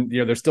still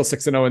they're still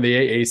 6-0 in the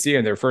AAC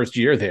in their first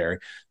year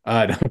there.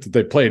 Not that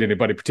they played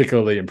anybody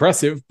particularly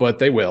impressive, but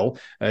they will.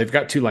 They've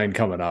got Tulane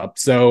coming up.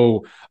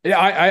 So yeah,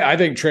 I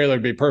think Traylor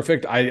would be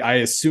perfect. I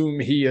assume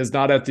he is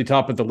not at the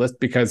top of the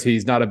list because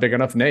he's not a big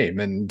enough name.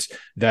 And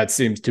that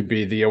seems to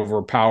be the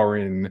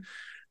overpowering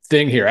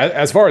thing here.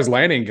 As far as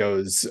Lanning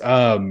goes,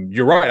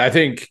 you're right. I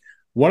think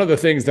one of the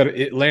things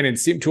that Lanning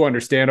seemed to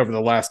understand over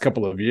the last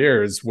couple of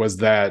years was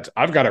that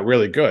I've got it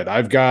really good.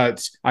 I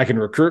can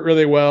recruit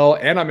really well,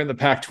 and I'm in the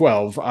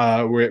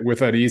Pac-12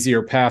 with an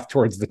easier path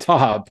towards the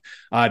top.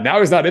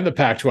 Now he's not in the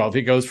Pac-12.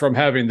 He goes from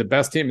having the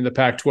best team in the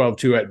Pac-12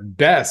 to, at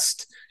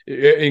best,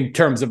 in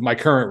terms of my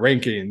current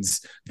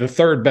rankings, the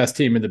 3rd best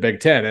team in the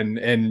Big Ten.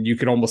 And you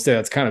can almost say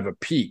that's kind of a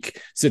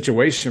peak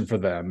situation for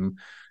them.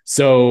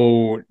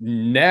 So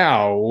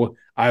now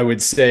I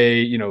would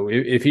say,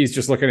 if he's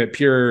just looking at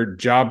pure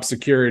job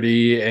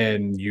security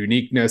and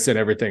uniqueness and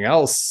everything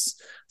else,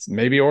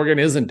 maybe Oregon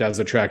isn't as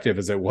attractive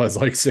as it was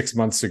 6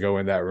 months ago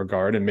in that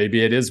regard. And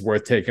maybe it is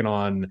worth taking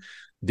on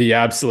the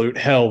absolute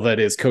hell that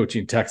is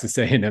coaching Texas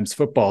A&M's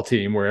football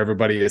team, where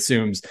everybody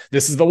assumes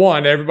this is the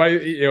one. Everybody,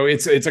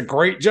 it's a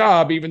great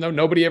job, even though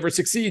nobody ever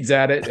succeeds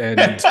at it. And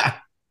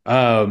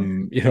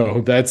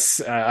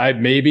that's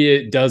maybe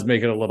it does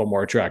make it a little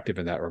more attractive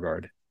in that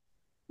regard.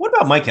 What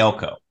about Mike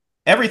Elko?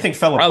 Everything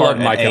fell apart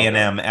at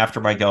A&M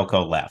after Mike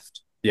Elko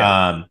left.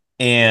 Yeah.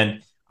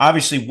 And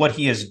obviously what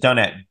he has done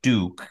at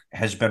Duke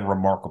has been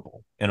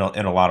remarkable in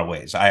a lot of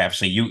ways.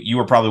 You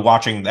were probably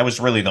watching. That was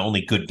really the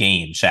only good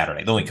game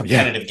Saturday, the only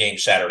competitive game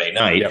Saturday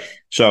night. Yep.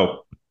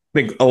 So I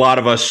think a lot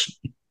of us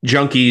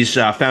junkies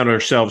found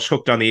ourselves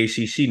hooked on the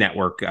ACC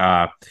network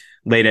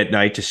late at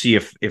night to see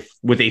if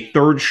with a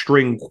 3rd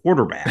string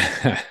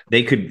quarterback,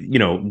 they could,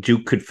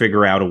 Duke could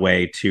figure out a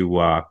way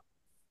to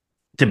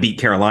beat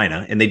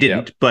Carolina, and they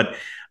didn't. Yep.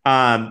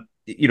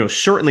 But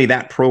certainly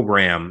that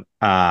program,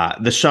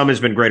 the sum has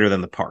been greater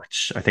than the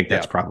parts. I think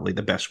that's probably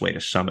the best way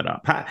to sum it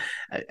up.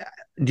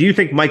 Do you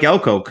think Mike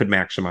Elko could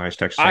maximize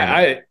Texas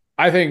A&M?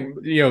 I think,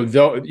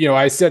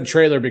 I said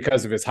Traylor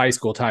because of his high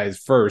school ties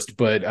first,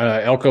 but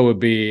Elko would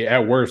be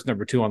at worst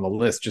number 2 on the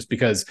list, just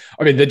because,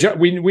 we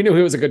knew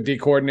he was a good D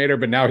coordinator,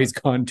 but now he's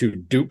gone to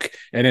Duke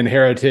and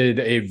inherited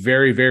a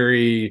very,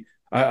 very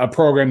a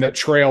program that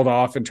trailed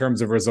off in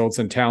terms of results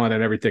and talent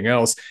and everything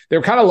else. They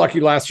were kind of lucky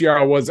last year.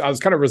 I was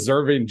kind of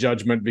reserving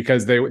judgment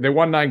because they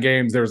won 9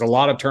 games. There was a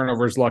lot of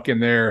turnovers luck in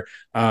there.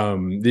 They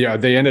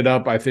ended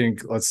up, they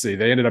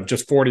ended up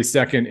just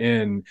 42nd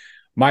in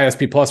my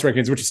SP Plus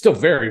rankings, which is still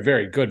very,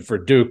 very good for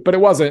Duke, but it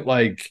wasn't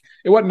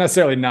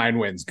necessarily 9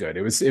 wins good.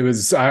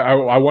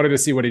 I wanted to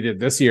see what he did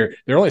this year.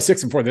 They're only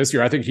 6-4 this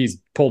year. I think he's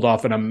pulled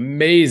off an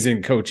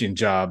amazing coaching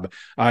job.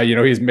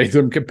 He's made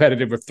them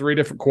competitive with 3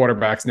 different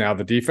quarterbacks now.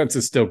 The defense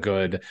is still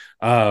good.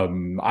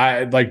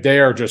 They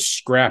are just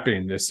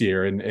scrapping this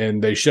year,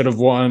 and they should have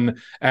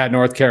won at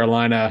North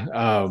Carolina.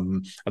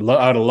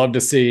 I'd have loved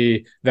to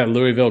see that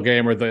Louisville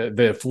game or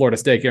the Florida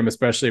State game,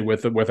 especially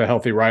with a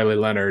healthy Riley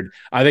Leonard.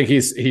 I think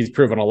he's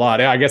proven a lot.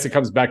 I guess it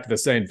comes back to the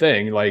same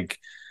thing.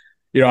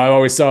 I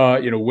always saw,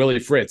 Willie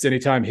Fritz,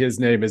 anytime his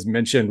name is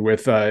mentioned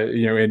with,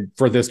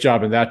 for this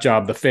job and that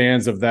job, the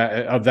fans of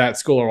that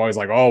school are always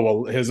like,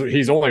 oh, well,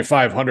 he's only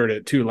 500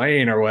 at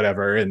Tulane or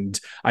whatever. And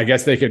I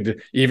guess they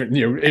could even,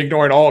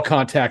 ignoring all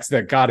contacts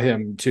that got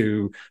him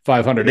to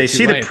 500. They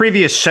see the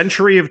previous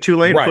century of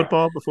Tulane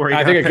football before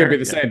I think it could be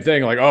the same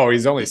thing. Like, oh,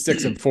 he's only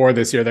 6-4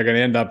 this year. They're going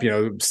to end up,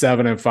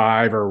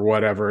 7-5 or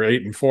whatever,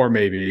 8-4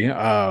 maybe.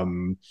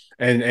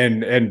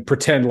 And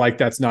pretend like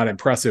that's not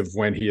impressive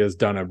when he has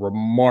done a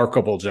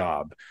remarkable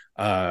job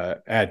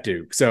at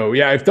Duke. So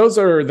yeah, if those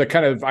are the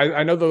kind of,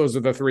 I know those are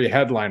the 3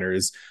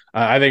 headliners.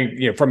 I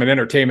think, from an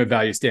entertainment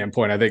value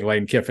standpoint, I think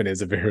Lane Kiffin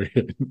is a very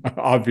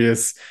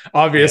obvious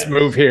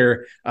move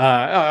here.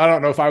 I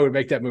don't know if I would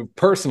make that move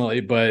personally,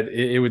 but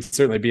it would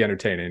certainly be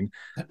entertaining.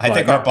 I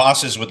think our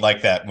bosses would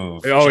like that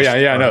move. Oh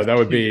yeah, that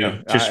would be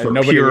just for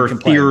pure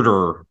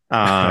theater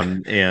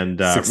and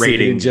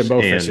ratings.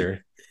 Jimbo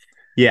Fisher.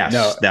 Yes,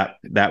 no.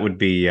 that would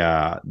be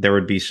there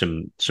would be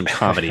some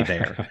comedy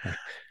there.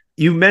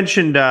 You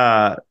mentioned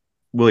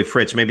Willie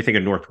Fritz, made me think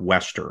of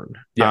Northwestern.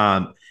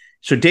 Yeah.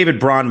 So David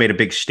Braun made a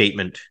big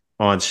statement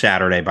on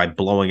Saturday by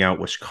blowing out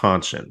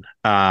Wisconsin.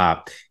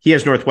 He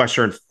has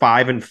Northwestern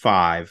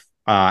 5-5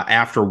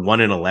 after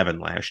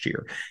 1-11 last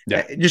year.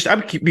 Yeah.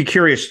 I'd be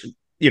curious.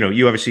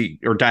 You obviously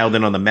are dialed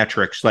in on the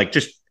metrics. Like,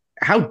 just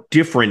how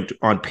different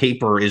on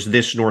paper is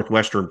this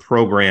Northwestern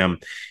program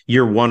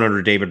year 1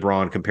 under David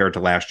Braun compared to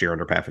last year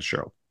under Pat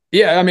Fitzgerald?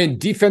 Yeah, I mean,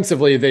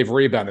 defensively, they've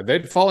rebounded.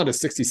 They'd fallen to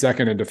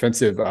 62nd in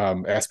defensive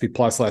SP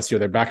plus last year.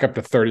 They're back up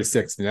to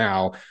 36th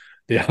now.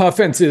 The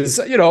offense is,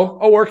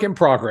 a work in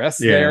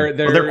progress. Yeah.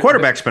 Their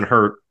quarterback's been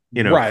hurt,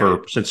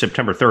 since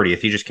September 30th.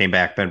 He just came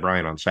back, Ben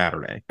Bryant, on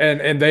Saturday.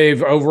 And they've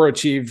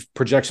overachieved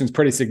projections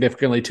pretty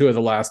significantly 2 of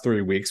the last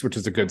 3 weeks, which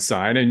is a good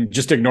sign. And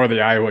just ignore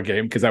the Iowa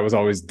game, because that was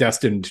always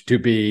destined to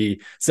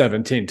be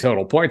 17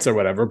 total points or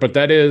whatever. But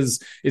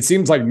it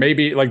seems like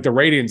maybe the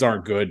ratings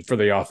aren't good for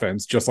the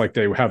offense, just like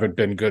they haven't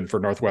been good for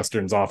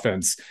Northwestern's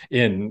offense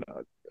in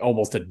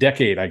almost a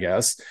decade, I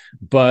guess.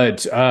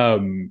 But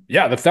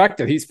the fact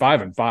that he's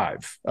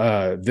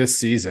 5-5 this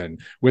season,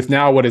 with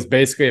now what is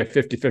basically a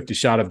 50-50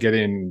 shot of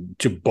getting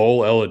to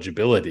bowl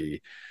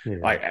eligibility.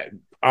 Yeah.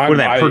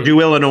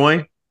 Purdue,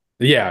 Illinois?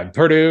 Yeah,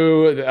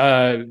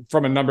 Purdue,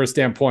 from a number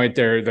standpoint,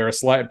 they're a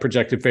slight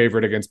projected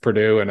favorite against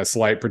Purdue and a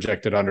slight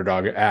projected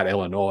underdog at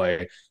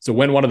Illinois. So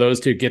when one of those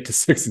two get to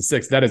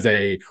 6-6, that is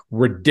a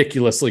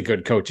ridiculously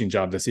good coaching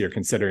job this year,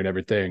 considering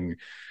everything.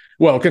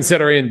 Well,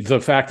 considering the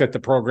fact that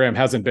the program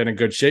hasn't been in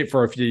good shape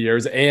for a few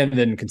years, and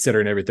then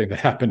considering everything that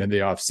happened in the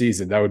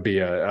offseason, that would be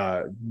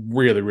a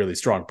really, really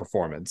strong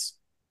performance.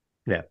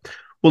 Yeah.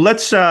 Well,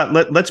 let's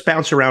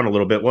bounce around a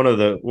little bit. One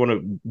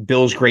of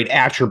Bill's great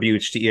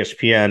attributes to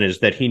ESPN is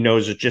that he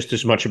knows just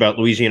as much about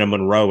Louisiana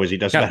Monroe as he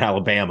does about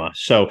Alabama.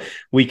 So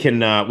we can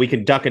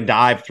duck and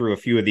dive through a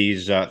few of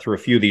these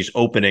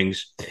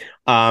openings.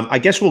 I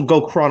guess we'll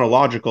go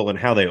chronological in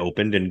how they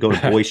opened and go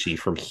to Boise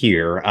from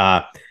here.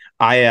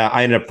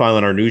 I ended up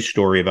filing our news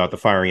story about the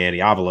firing Andy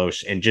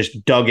Avalos and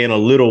just dug in a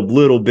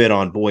little bit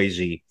on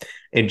Boise,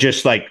 and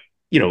just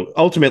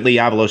ultimately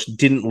Avalos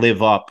didn't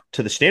live up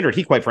to the standard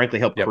he quite frankly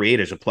helped create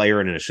as a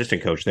player and an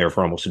assistant coach there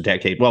for almost a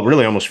decade. Well,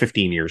 really almost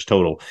 15 years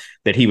total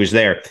that he was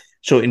there.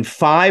 So in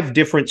 5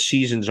 different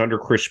seasons under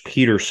Chris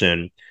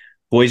Peterson,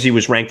 Boise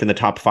was ranked in the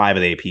top 5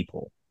 of the AP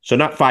poll. So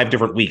not 5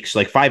 different weeks,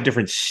 like 5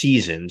 different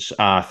seasons,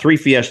 3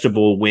 Fiesta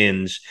Bowl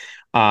wins.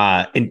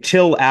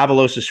 Until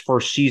Avalos'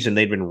 first season,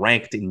 they'd been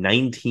ranked in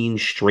 19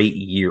 straight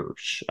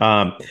years. They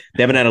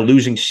haven't had a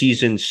losing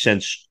season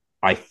since,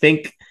 I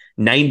think,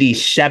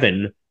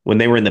 97, when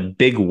they were in the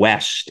Big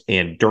West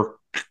and Dirk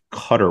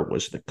Cutter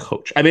was the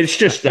coach. I mean, it's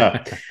just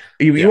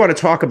you want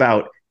to talk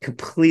about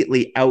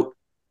completely out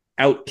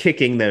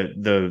kicking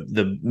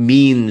the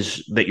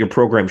means that your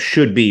program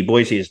should be.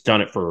 Boise has done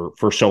it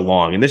for so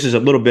long, and this is a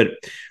little bit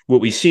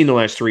what we've seen the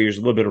last 3 years,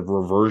 a little bit of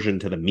reversion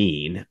to the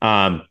mean.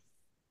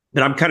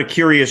 And I'm kind of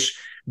curious,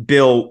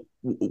 Bill,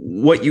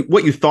 what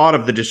you thought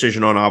of the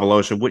decision on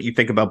Avalos and what you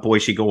think about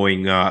Boise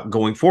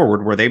going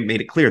forward, where they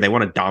made it clear they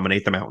want to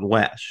dominate the Mountain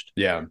West.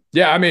 Yeah.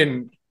 I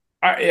mean,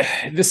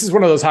 this is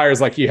one of those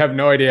hires, like, you have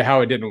no idea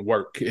how it didn't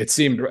work. It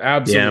seemed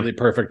absolutely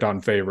perfect on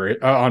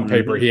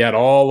paper. He had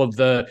all of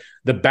the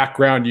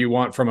background you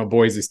want from a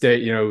Boise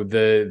State,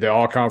 the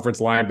all-conference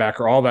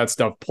linebacker, all that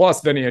stuff.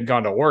 Plus, then he had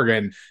gone to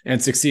Oregon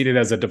and succeeded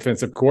as a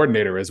defensive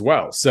coordinator as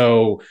well.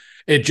 So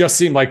it just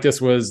seemed like this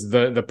was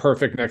the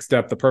perfect next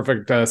step, the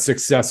perfect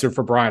successor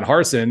for Brian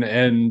Harsin.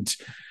 And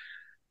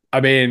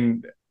I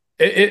mean,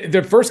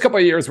 The first couple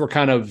of years were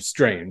kind of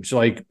strange.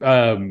 Like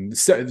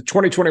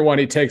 2021,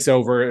 he takes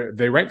over.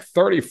 They rank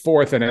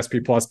 34th in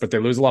SP Plus, but they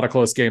lose a lot of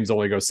close games.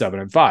 Only go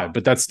 7-5.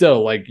 But that's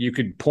still like you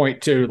could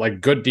point to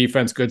like good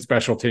defense, good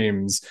special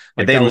teams.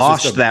 Like, and they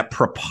lost that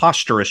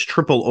preposterous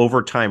triple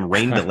overtime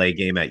rain delay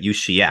game at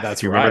UCF.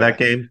 That's you remember that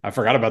game? I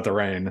forgot about the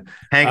rain.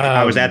 Hank,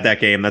 I was at that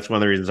game. That's one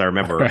of the reasons I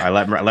remember. I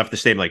left the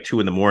stadium like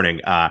 2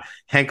 a.m.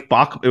 Hank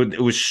Bach.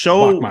 It was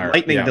so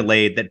lightning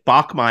delayed that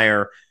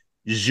Bachmeier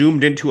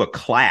zoomed into a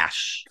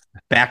class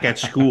back at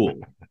school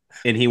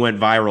and he went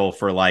viral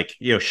for like,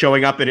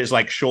 showing up in his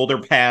like shoulder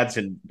pads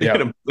and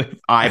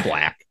eye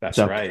black. That's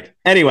right.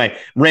 Anyway,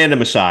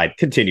 random aside,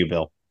 continue,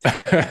 Bill.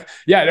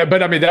 Yeah,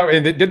 but I mean,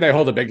 didn't they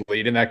hold a big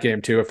lead in that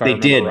game too? If they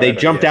did, right? They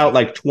jumped out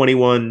like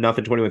 21-0,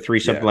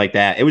 21-3, something like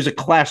that. It was a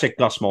classic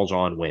Gus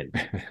Malzahn win.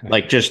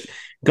 Like, just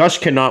Gus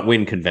cannot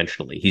win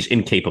conventionally; he's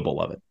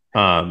incapable of it.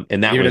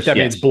 And that even was, if that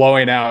means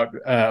blowing out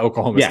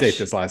Oklahoma State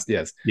this last,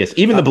 yes.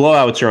 Even the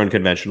blowouts are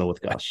unconventional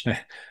with Gus.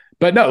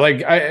 But no,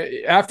 like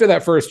after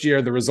that first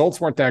year, the results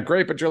weren't that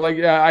great, but you're like,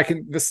 yeah, I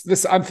can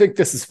I think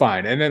this is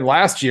fine. And then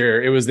last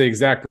year, it was the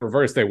exact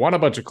reverse. They won a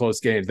bunch of close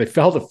games. They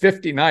fell to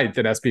 59th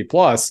in SP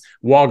Plus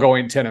while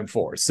going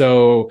 10-4.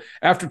 So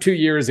after 2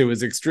 years, it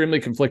was extremely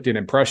conflicting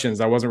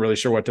impressions. I wasn't really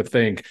sure what to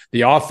think.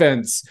 The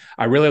offense,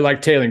 I really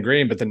liked Taylor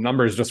Green, but the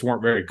numbers just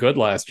weren't very good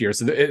last year.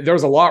 So there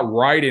was a lot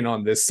riding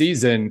on this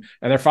season,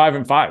 and they're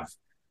 5-5.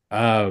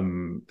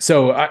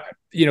 So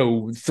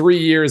 3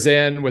 years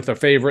in with a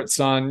favorite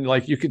son,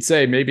 like you could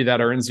say maybe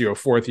that earns you a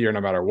fourth year no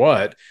matter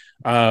what.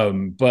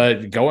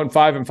 But going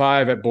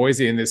 5-5 at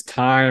Boise in this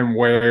time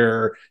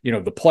where,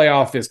 the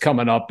playoff is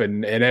coming up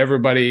and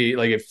everybody,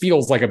 like, it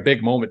feels like a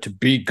big moment to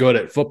be good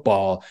at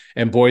football.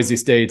 And Boise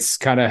State's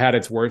kind of had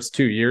its worst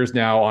 2 years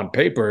now on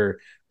paper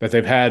that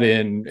they've had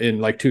in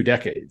like 2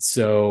 decades.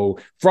 So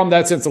from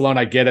that sense alone,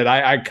 I get it.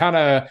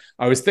 I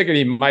was thinking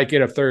he might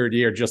get a third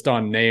year just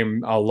on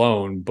name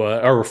alone,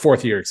 or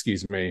fourth year,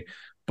 excuse me.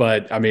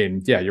 But I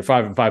mean, yeah, you're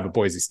 5-5 at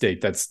Boise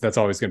State. That's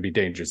always going to be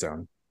danger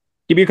zone.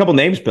 Give me a couple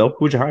names, Bill.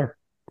 Who'd you hire?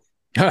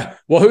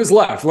 Well, who's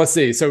left? Let's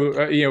see.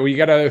 So, you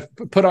got to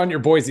put on your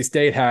Boise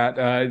State hat.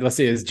 Let's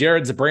see. Is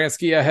Jared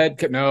Zabransky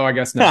ahead? No, I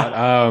guess not.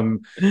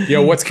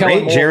 What's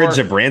Kellen Moore? Jared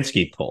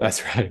Zabransky pull.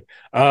 That's right.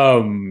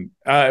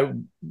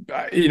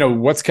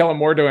 What's Kellen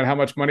Moore doing? How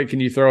much money can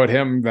you throw at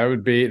him?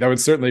 That would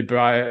certainly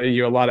buy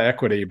you a lot of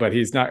equity, but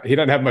he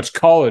doesn't have much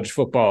college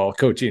football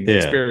coaching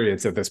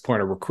experience at this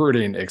point, or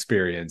recruiting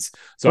experience.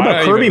 So what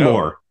about Kirby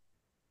Moore?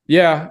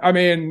 Yeah. I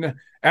mean,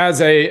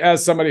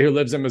 as somebody who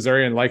lives in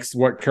Missouri and likes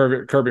what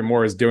Kirby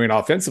Moore is doing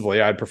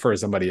offensively, I'd prefer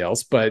somebody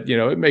else, but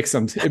it makes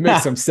some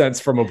sense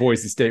from a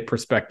Boise State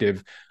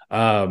perspective.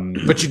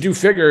 But you do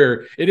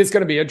figure it is going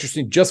to be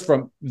interesting just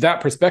from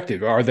that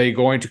perspective. Are they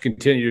going to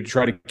continue to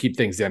try to keep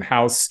things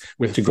in-house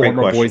with a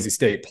former Boise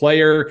State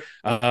player?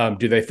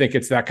 Do they think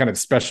it's that kind of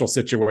special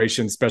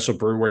situation, special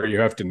brew where you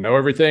have to know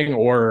everything?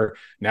 Or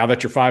now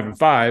that you're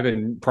 5-5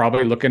 and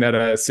probably looking at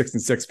a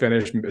 6-6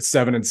 finish,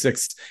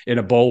 7-6 in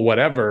a bowl,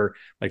 whatever,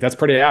 like that's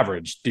pretty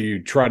average. Do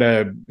you try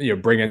to,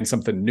 bring in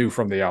something new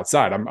from the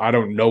outside? I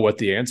don't know what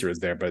the answer is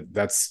there, but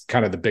that's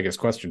kind of the biggest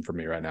question for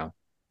me right now.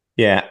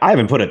 Yeah, I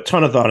haven't put a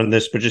ton of thought in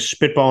this, but just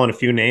spitballing a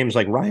few names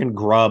like Ryan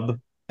Grubb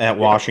at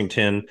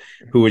Washington,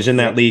 who was in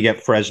that league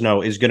at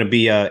Fresno, is going to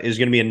be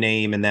a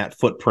name in that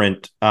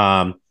footprint.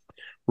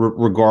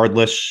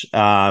 Regardless,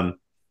 I'm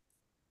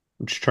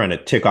just trying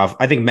to tick off.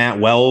 I think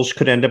Matt Wells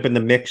could end up in the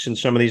mix in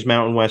some of these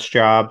Mountain West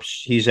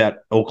jobs. He's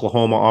at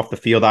Oklahoma off the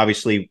field,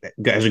 obviously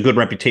has a good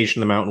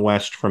reputation in the Mountain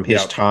West from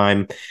his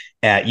time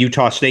at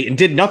Utah State, and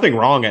did nothing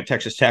wrong at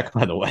Texas Tech,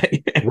 by the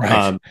way.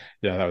 Right.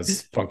 Yeah, that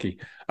was funky.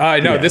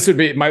 This would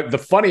be the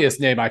funniest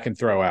name I can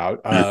throw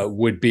out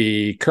would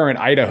be current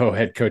Idaho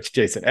head coach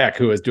Jason Eck,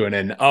 who is doing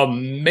an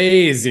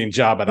amazing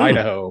job at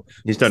Idaho.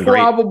 He's done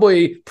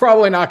great.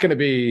 Probably not going to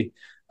be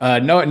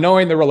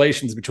knowing the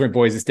relations between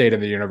Boise State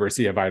and the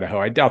University of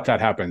Idaho. I doubt that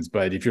happens.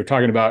 But if you're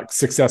talking about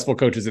successful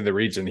coaches in the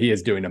region, he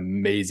is doing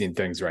amazing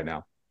things right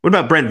now. What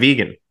about Brent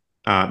Vegan,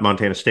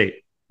 Montana State?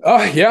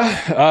 Oh,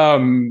 yeah.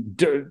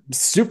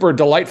 Super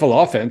delightful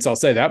offense. I'll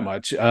say that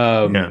much.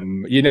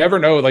 You never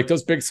know, like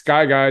those Big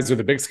Sky guys or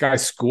the Big Sky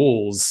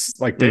schools,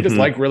 like they just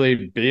like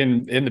really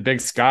being in the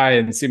Big Sky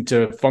and seem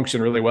to function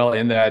really well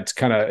in that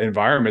kind of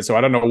environment. So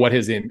I don't know what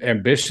his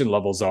ambition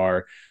levels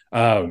are.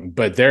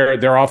 But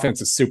their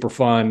offense is super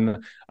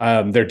fun.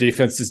 Their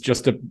defense is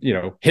just to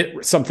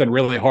hit something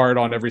really hard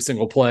on every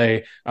single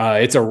play.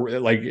 It's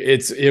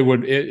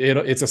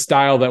a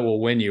style that will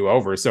win you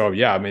over. So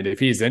yeah, I mean, if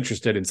he's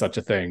interested in such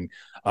a thing,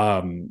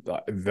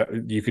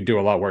 you could do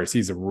a lot worse.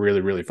 He's a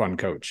really, really fun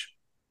coach.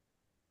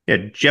 Yeah,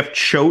 Jeff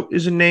Choate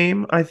is a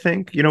name, I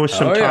think, with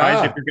some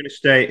ties if you're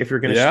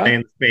going to stay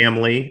in the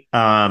family.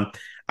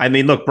 I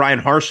mean, look,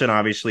 Brian Harsin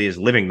obviously is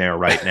living there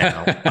right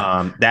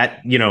now.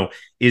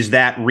 Is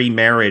that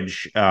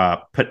remarriage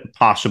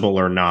possible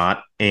or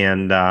not?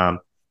 And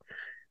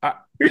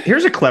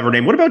here's a clever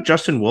name. What about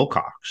Justin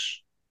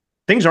Wilcox?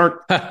 Things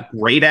aren't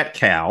great at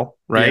Cal,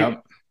 right? Yeah.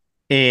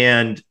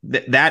 And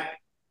that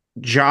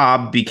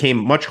job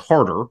became much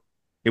harder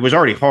It was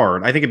already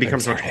hard. I think it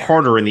becomes much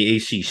harder in the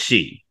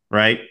ACC,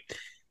 right?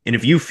 And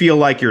if you feel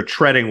like you're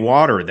treading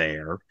water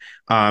there,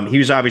 he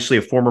was obviously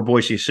a former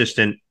Boise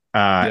assistant,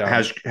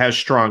 has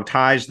strong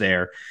ties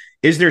there.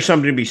 Is there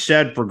something to be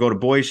said for go to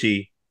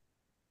Boise,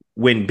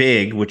 win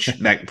big, which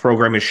that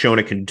program has shown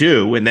it can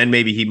do, and then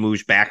maybe he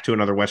moves back to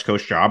another West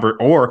Coast job,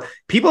 or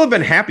people have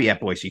been happy at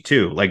Boise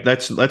too. Like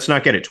let's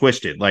not get it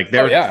twisted. Like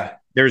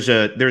there's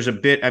a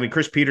bit. I mean,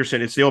 Chris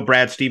Peterson. It's the old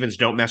Brad Stevens.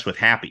 Don't mess with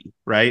happy,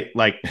 right?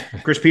 Like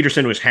Chris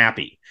Peterson was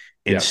happy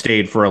and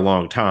stayed for a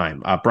long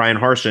time. Brian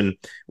Harsin,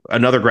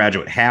 another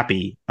graduate,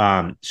 happy,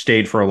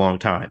 stayed for a long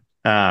time.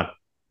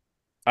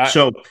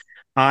 So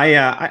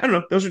I don't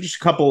know. Those are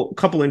just a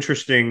couple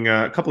interesting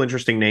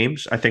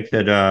names. I think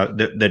that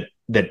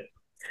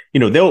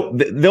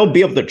they'll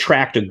be able to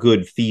attract a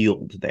good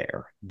field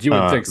there. You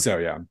would think so,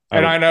 yeah.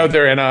 And I know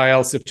their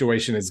NIL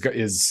situation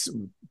is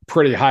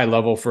pretty high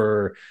level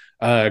for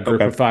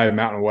Group of Five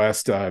Mountain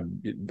West,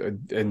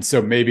 and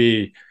so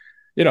maybe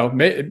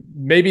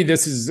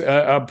this is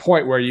a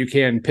point where you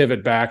can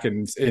pivot back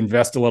and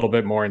invest a little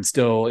bit more and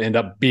still end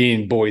up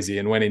being Boise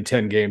and winning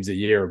 10 games a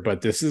year.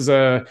 But this is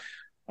a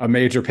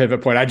major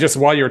pivot point.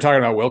 While you were talking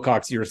about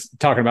Wilcox, you were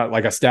talking about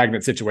like a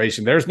stagnant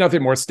situation. There's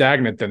nothing more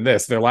stagnant than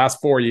this. Their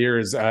last 4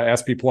 years,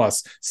 SP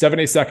plus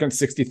 72nd,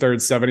 63rd,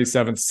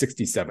 77th,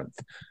 67th.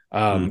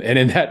 And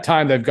in that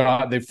time,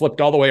 they've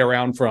flipped all the way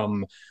around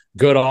from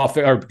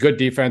good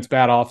defense,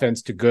 bad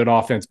offense to good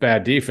offense,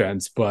 bad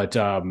defense. But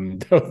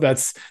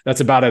that's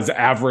about as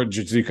average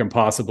as you can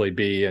possibly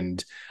be.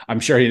 And I'm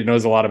sure he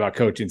knows a lot about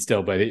coaching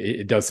still, but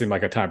it does seem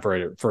like a time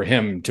for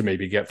him to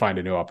maybe find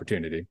a new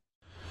opportunity.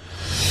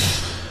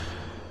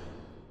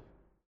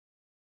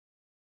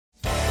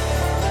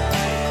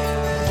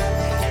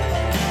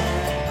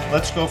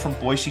 Let's go from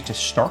Boise to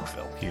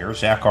Starkville here.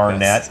 Zach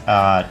Arnett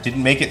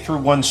didn't make it through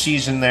one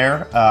season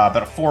there,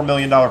 about a $4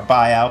 million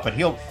buyout, but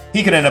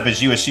he could end up as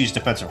USC's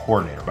defensive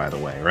coordinator, by the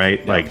way, right?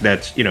 Yeah. Like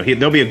that's,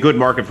 there'll be a good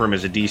market for him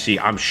as a DC.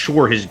 I'm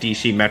sure his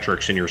DC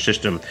metrics in your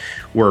system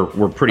were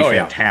pretty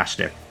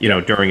fantastic,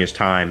 during his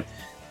time,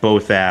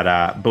 both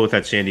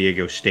at San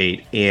Diego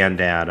State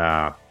and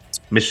at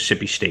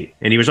Mississippi State,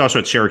 and he was also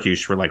at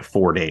Syracuse for like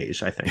 4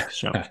 days, I think.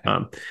 So,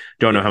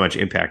 don't know how much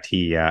impact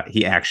he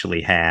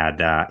actually had.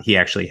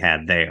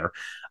 There.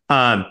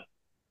 But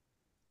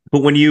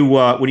when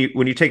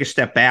you take a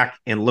step back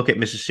and look at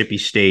Mississippi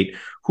State,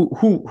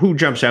 who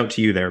jumps out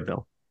to you there,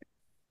 Bill?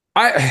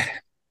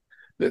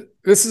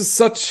 This is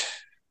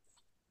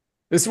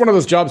one of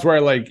those jobs where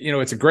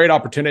it's a great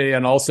opportunity,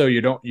 and also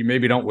you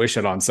maybe don't wish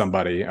it on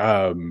somebody.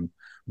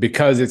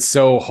 Because it's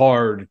so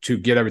hard to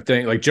get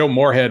everything. Like Joe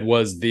Moorhead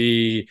was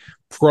the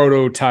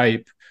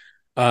prototype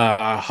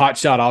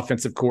hotshot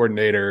offensive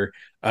coordinator.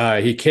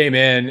 He came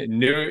in,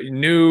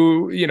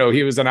 knew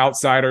he was an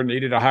outsider,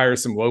 needed to hire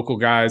some local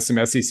guys,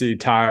 some SEC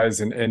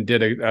ties, and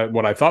did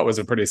what I thought was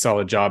a pretty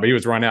solid job. He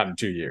was run out in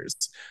 2 years.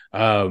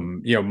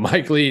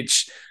 Mike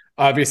Leach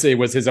obviously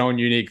was his own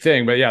unique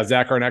thing, but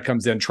Zach Arnett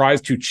comes in,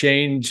 tries to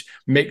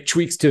make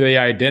tweaks to the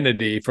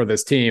identity for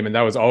this team, and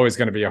that was always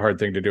going to be a hard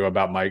thing to do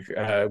without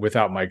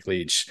Mike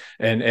Leach,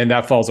 and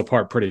that falls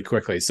apart pretty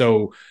quickly.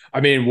 So, I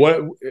mean,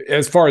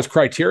 as far as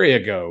criteria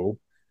go,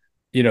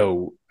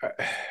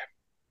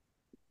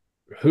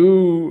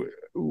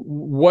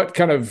 what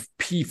kind of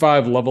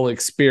P5 level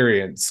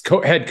experience,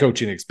 head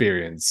coaching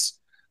experience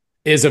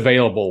is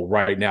available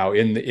right now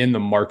in the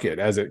market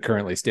as it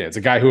currently stands?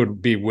 A guy who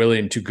would be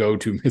willing to go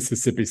to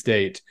Mississippi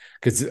State,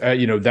 because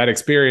that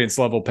experience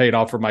level paid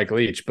off for Mike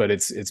Leach, but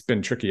it's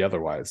been tricky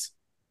otherwise.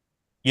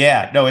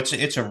 Yeah, no,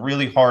 it's a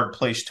really hard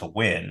place to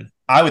win.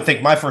 I would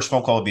think my first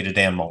phone call would be to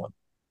Dan Mullen.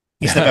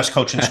 He's the best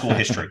coach in school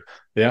history.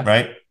 Yeah,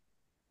 right.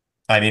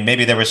 I mean,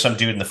 maybe there was some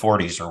dude in the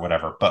 40s or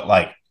whatever,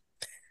 but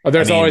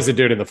there's always a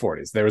dude in the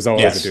 40s. There was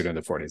always a dude in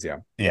the 40s. Yeah.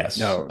 Yes.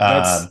 No.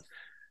 That's,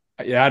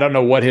 I don't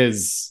know what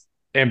his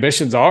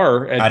ambitions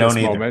are at this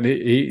moment.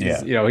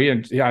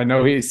 I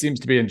know he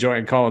seems to be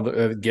enjoying calling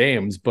the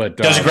games, but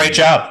does a great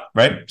job,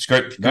 right? It's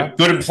great,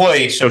 good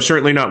employee. So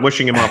certainly not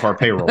wishing him off our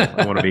payroll.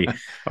 I want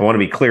to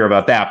be clear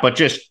about that. But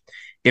just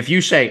if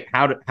you say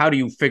how do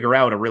you figure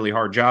out a really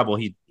hard job? Well,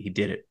 he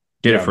did it.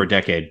 Did it for a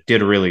decade.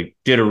 Did a really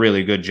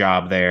good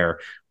job there.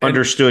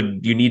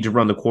 Understood you need to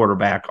run the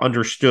quarterback.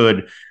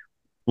 Understood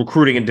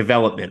recruiting and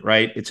development,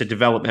 right? It's a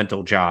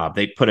developmental job.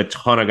 They put a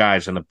ton of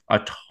guys in the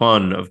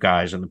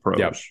pros.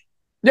 Yep.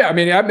 Yeah, I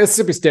mean, at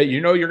Mississippi State,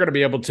 you're going to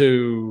be able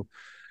to,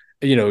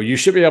 you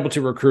should be able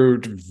to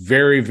recruit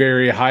very,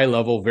 very high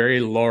level,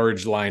 very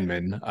large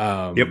linemen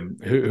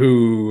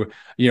who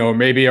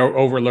maybe are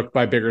overlooked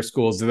by bigger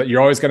schools. That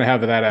you're always going to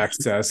have that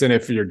access. And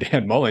if you're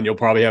Dan Mullen, you'll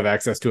probably have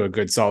access to a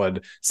good,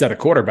 solid set of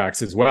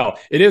quarterbacks as well.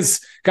 It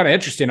is kind of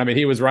interesting. I mean,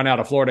 he was run out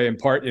of Florida in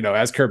part,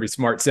 as Kirby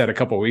Smart said a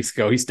couple of weeks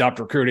ago, he stopped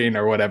recruiting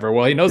or whatever.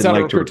 Well, he knows how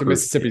to recruit to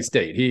Mississippi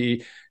State.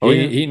 He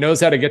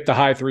knows how to get the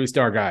high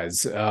 3-star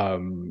guys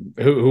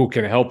who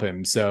can help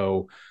him.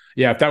 So,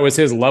 yeah, if that was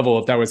his level,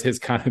 if that was his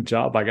kind of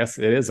job, I guess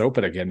it is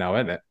open again now,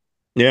 isn't it?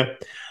 Yeah.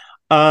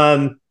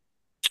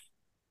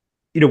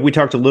 We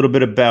talked a little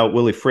bit about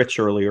Willie Fritz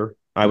earlier.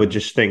 I would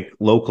just think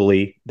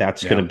locally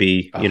that's going to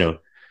be,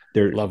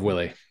 there. Love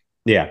Willie.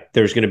 Yeah,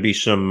 there's going to be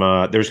some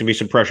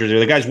pressures there.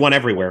 The guy's won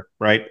everywhere,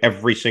 right?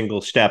 Every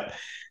single step.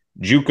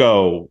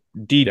 JUCO,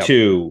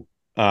 D2,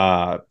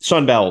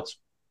 Sun Belt.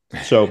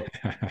 So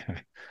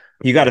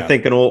you got to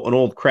think an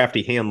old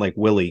crafty hand like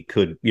Willie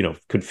could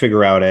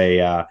figure out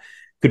a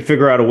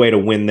way to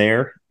win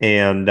there.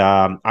 And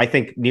I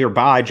think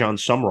nearby John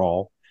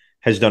Sumrall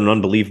has done an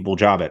unbelievable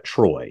job at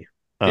Troy.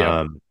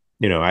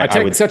 I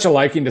take such a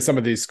liking to some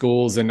of these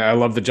schools, and I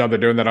love the job they're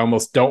doing that I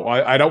almost don't.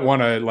 I don't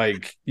want to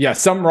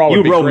Sumrall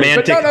would be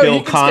romantic great, but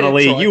Bill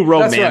Connolly, you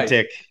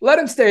romantic. Right. Let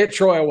him stay at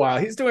Troy a while.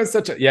 He's doing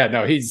such a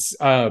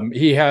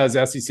he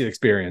has SEC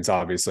experience,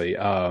 obviously,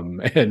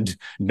 and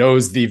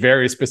knows the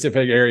very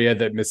specific area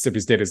that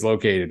Mississippi State is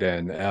located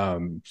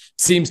in.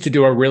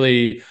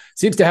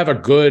 Seems to have a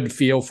good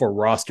feel for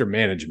roster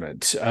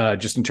management,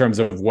 just in terms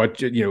of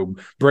what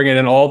bringing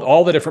in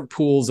all the different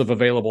pools of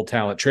available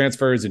talent,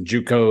 transfers and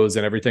JUCOs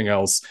and everything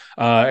else.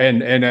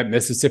 And at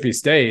Mississippi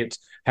State,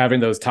 having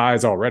those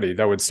ties already,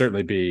 that would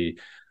certainly be,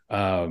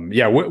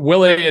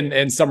 Willie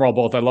and Summerall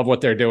both. I love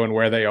what they're doing,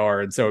 where they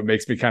are, and so it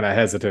makes me kind of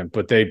hesitant.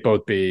 But they'd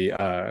both be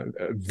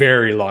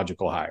very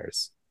logical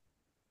hires.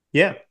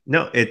 Yeah,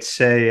 no,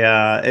 it's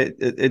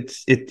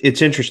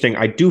interesting.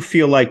 I do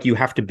feel like you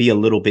have to be a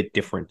little bit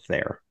different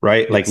there,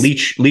 right? Yes. Like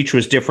Leach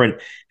was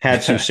different,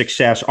 had some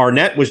success.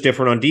 Arnett was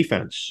different on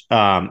defense,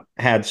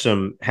 had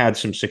some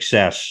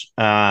success.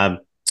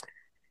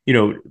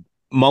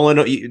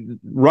 Mullen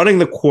running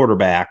the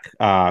quarterback.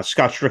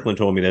 Scott Strickland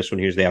told me this when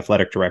he was the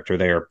athletic director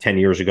there 10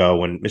 years ago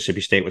when Mississippi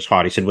State was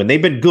hot. He said when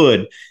they've been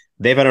good,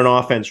 they've had an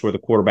offense where the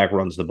quarterback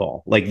runs the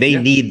ball. Like they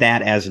need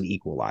that as an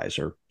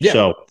equalizer. Yeah.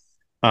 So.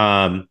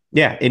 And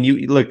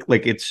you look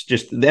like it's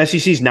just the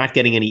SEC is not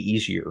getting any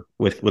easier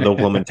with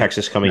Oklahoma and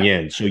Texas coming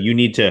in. So you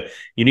need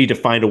to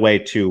find a way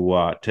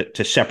to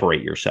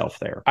separate yourself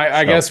there.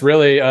 I guess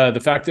really the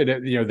fact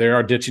that they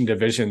are ditching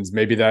divisions,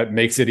 maybe that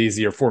makes it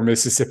easier for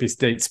Mississippi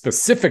State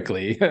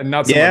specifically,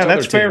 not so much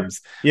other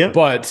teams. Yeah,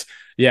 but.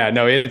 Yeah,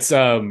 no, it's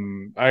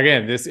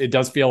again, it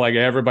does feel like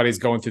everybody's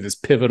going through this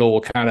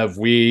pivotal kind of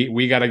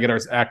we got to get our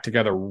act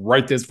together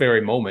right this very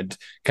moment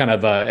kind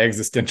of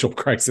existential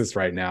crisis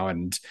right now.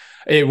 And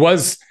it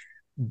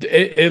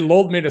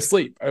lulled me to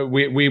sleep.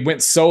 We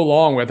went so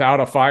long without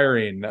a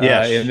firing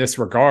in this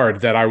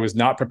regard that I was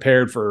not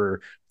prepared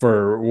for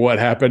what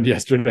happened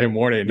yesterday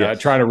morning.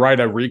 Trying to write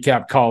a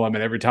recap column,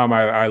 and every time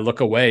I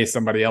look away,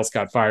 somebody else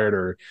got fired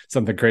or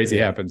something crazy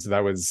happened. So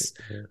that was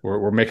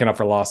we're making up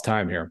for lost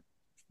time here.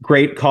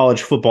 Great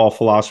college football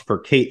philosopher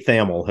Kate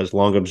Thamel has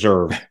long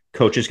observed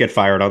coaches get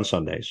fired on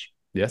Sundays.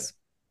 Yes.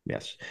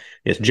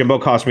 Jimbo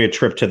cost me a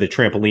trip to the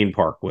trampoline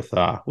park with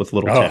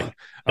little Teddy.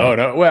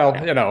 No.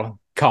 Well,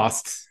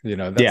 costs.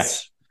 That's...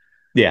 Yes.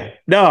 Yeah.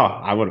 No,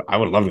 I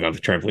would love to go to the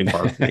trampoline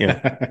park.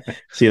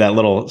 See that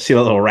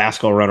little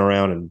rascal run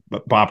around and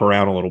bop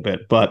around a little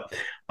bit. But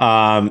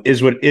it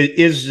is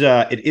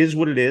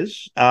what it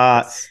is.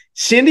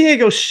 San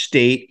Diego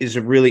State is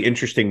a really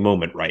interesting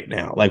moment right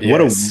now. Like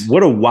what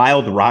a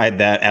wild ride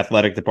that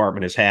athletic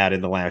department has had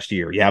in the last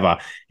year. You have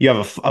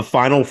a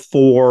Final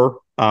Four,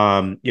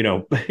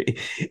 national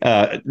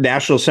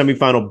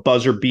semifinal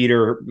buzzer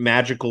beater,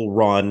 magical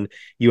run.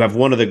 You have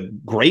one of the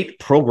great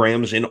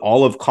programs in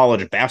all of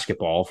college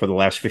basketball for the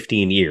last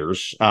 15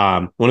 years.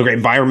 One of the great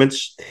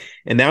environments.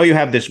 And now you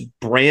have this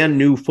brand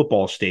new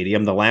football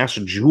stadium, the last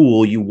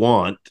jewel you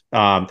want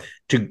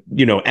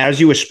as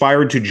you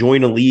aspire to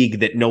join a league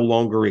that no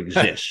longer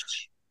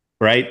exists.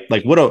 Right?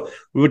 Like what a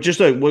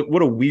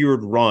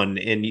weird run.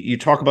 And you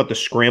talk about the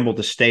scramble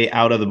to stay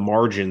out of the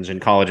margins in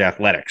college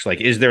athletics. Like,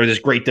 is there this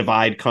great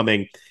divide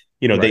coming?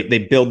 Right. They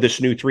build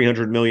this new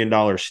 $300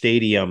 million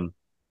stadium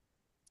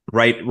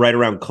right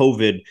around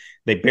COVID.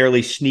 They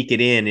barely sneak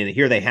it in, and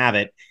here they have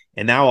it.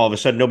 And now all of a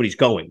sudden nobody's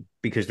going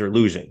because they're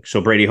losing.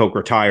 So Brady Hoke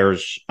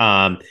retires.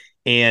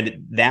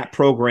 And that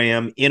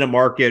program in a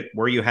market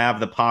where you have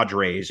the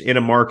Padres, in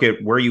a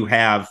market where you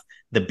have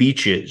the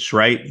beaches,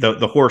 right?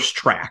 The horse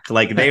track,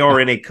 like they are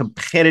in a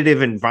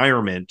competitive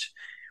environment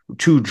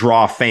to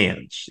draw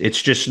fans.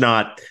 It's just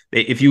not,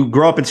 if you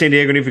grow up in San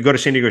Diego and if you go to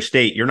San Diego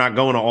State, you're not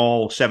going to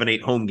all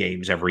 7-8 home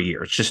games every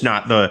year. It's just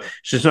not the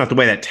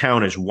way that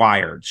town is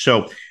wired.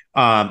 So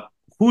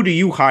who do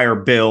you hire,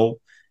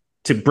 Bill,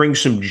 to bring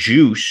some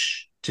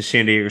juice to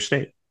San Diego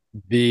State?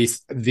 The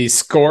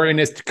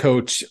scoringest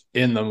coach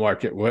in the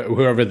market,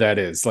 whoever that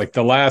is. Like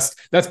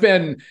that's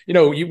been,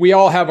 we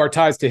all have our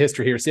ties to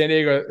history here. San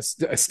Diego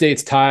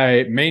State's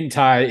main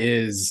tie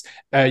is,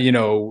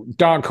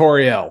 Don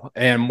Coryell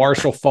and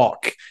Marshall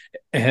Falk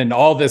and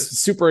all this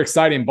super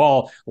exciting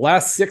ball.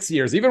 Last 6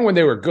 years, even when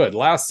they were good,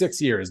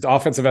 the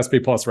offensive SP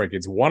plus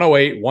rankings,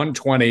 108,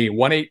 120,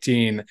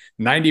 118,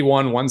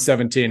 91,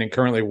 117, and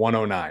currently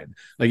 109.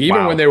 Like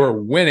even when they were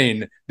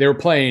winning, they were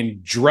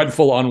playing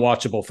dreadful,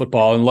 unwatchable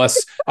football,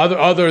 unless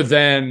other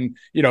than,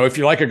 if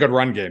you like a good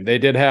run game. They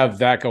did have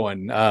that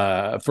going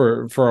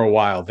for a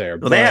while there.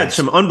 Well, they had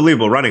some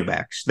unbelievable running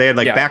backs. They had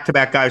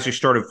back-to-back guys who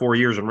started 4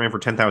 years and ran for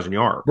 10,000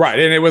 yards. Right.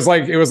 And it was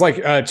like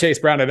Chase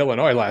Brown at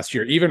Illinois last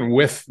year, even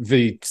with the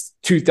measly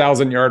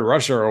 2,000-yard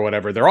rusher or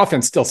whatever. Their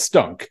offense still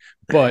stunk,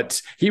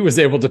 but he was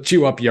able to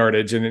chew up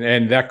yardage,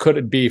 and that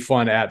could be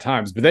fun at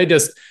times. But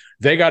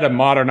they got to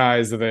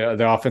modernize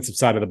the offensive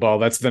side of the ball.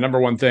 That's the number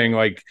one thing.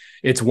 Like,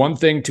 it's one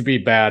thing to be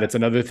bad. It's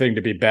another thing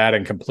to be bad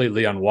and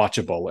completely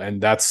unwatchable.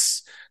 And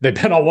they've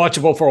been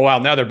unwatchable for a while.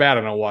 Now they're bad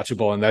and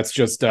unwatchable. And that's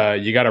just,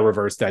 you got to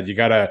reverse that.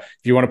 If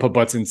you want to put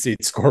butts in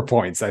seats, score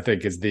points, I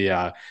think is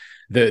the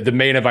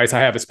main advice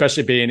I have,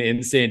 especially being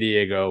in San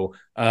Diego,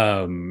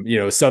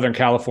 Southern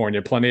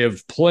California, plenty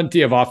of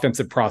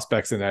offensive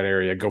prospects in that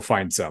area. Go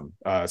find some.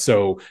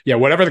 So yeah,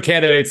 whatever the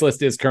candidates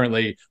list is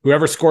currently,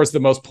 whoever scores the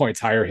most points,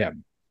 hire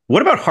him.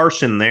 What about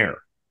Harsin there?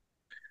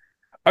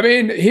 I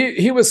mean,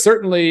 he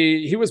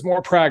was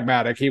more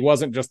pragmatic. He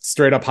wasn't just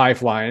straight up high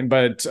flying,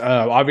 but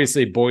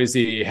obviously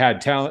Boise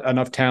had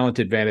enough talent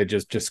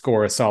advantages to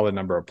score a solid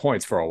number of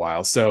points for a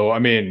while. So, I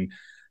mean,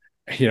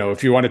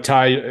 if you want to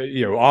tie,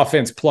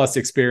 offense plus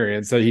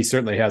experience, he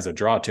certainly has a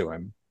draw to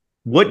him.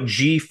 What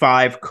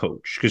G5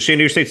 coach? Because San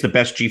Diego State's the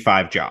best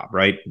G5 job,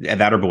 right?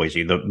 That or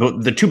Boise.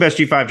 The two best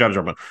G5 jobs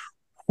are.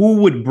 Who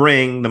would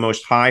bring the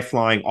most high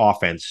flying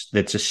offense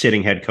that's a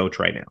sitting head coach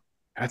right now?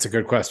 That's a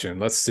good question.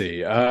 Let's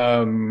see.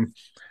 As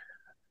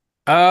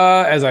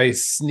I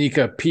sneak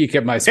a peek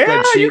at my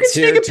spreadsheets, you can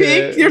sneak a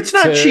peek. It's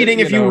not cheating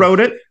if you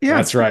wrote it. Yeah,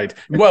 that's right.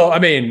 Well, I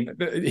mean,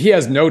 he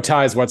has no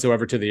ties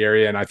whatsoever to the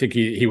area, and I think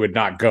he would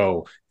not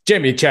go.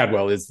 Jamie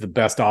Chadwell is the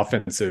best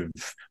offensive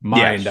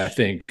mind, I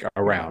think,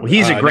 around. Well,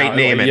 he's a great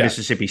name at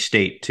Mississippi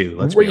State too.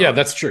 That's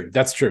true.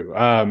 That's true.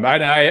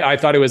 I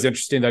thought it was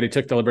interesting that he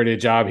took the Liberty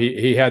job.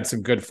 He had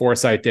some good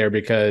foresight there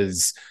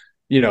because,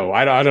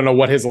 I don't know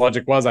what his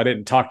logic was. I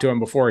didn't talk to him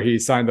before he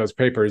signed those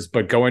papers,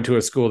 but going to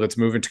a school that's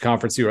moving to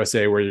Conference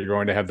USA where you're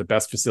going to have the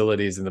best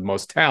facilities and the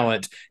most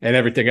talent and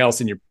everything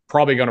else, and you're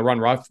probably going to run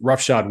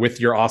roughshod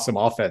with your awesome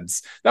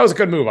offense. That was a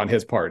good move on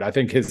his part. I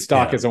think his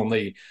stock has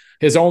only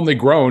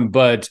grown,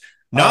 but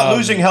not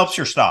losing helps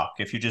your stock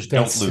if you just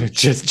don't lose.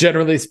 Just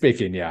generally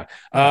speaking, yeah.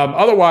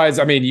 Otherwise,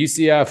 I mean,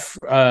 UCF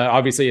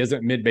obviously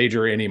isn't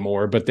mid-major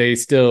anymore, but they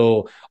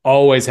still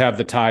always have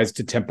the ties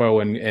to tempo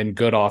and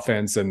good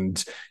offense.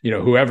 And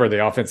whoever the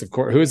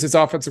who is his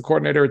offensive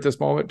coordinator at this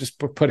moment, just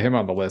put him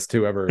on the list.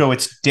 Whoever. No,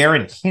 it's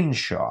Darren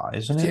Hinshaw,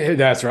 isn't it? Yeah,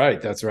 that's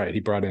right. He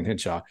brought in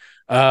Hinshaw.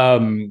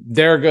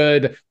 They're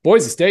good.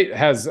 Boise State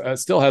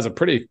still has a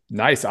pretty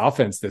nice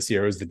offense this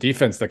year. It was the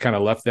defense that kind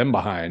of left them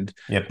behind.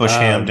 Yeah, Bush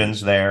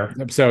Hamden's there.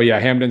 So yeah,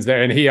 Hamden's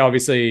there, and he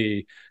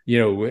obviously,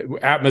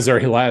 at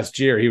Missouri last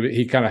year,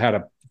 he kind of had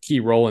a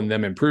key role in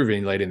them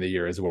improving late in the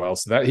year as well.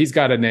 So that he's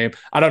got a name.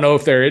 I don't know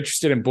if they're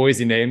interested in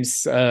Boise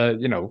names. I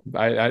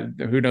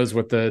who knows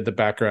what the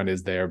background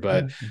is there,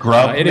 but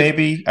Grubb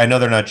maybe. I know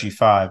they're not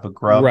G5, but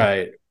Grubb.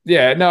 Right.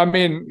 Yeah. No, I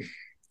mean,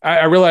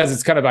 I realize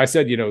it's kind of, I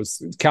said,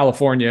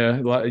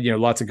 California,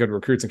 lots of good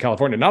recruits in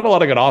California, not a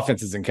lot of good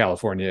offenses in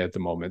California at the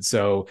moment.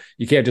 So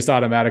you can't just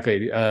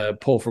automatically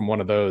pull from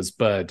one of those,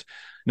 but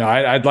no,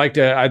 I'd like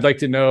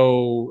to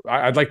know,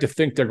 I'd like to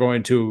think they're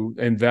going to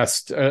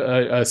invest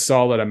a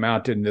solid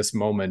amount in this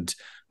moment.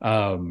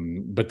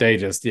 But they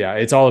just,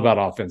 it's all about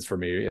offense for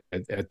me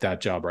at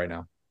that job right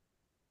now.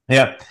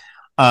 Yeah.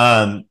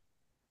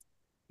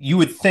 You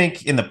would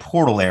think in the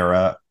portal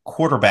era,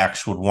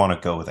 quarterbacks would want to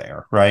go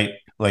there, right?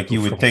 Like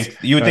you would think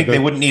they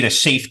wouldn't need a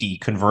safety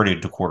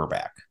converted to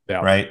quarterback,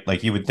 right?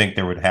 Like you would think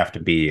there would have to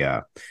be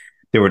there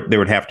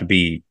would have to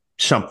be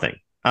something.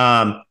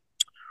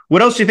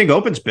 What else do you think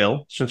opens,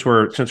 Bill? Since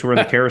we're in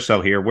the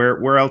carousel here,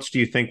 where else do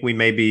you think we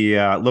may be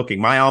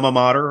looking? My alma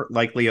mater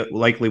likely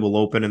will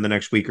open in the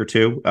next week or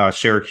two.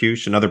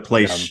 Syracuse, another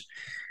place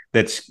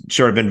that's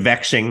sort of been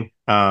vexing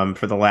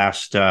for the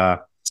last.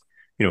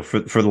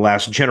 For the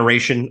last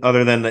generation,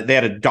 other than that, they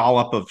had a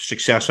dollop of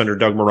success under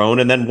Doug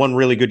Marrone and then one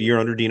really good year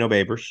under Dino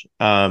Babers.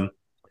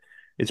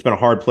 It's been a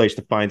hard place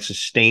to find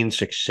sustained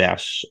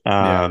success.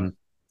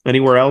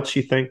 Anywhere else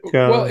you think?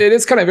 Well, it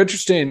is kind of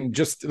interesting.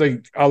 Just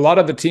like a lot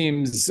of the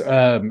teams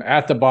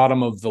at the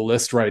bottom of the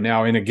list right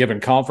now in a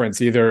given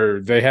conference, either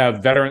they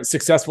have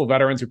successful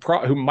veterans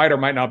who might or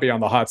might not be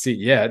on the hot seat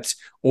yet,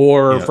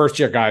 or first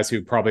year guys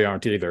who probably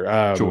aren't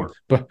either. Sure,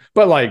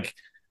 but like.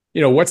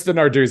 What's the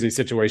Narduzzi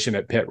situation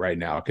at Pitt right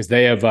now? Because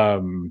they have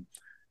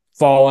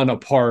fallen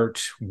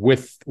apart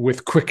with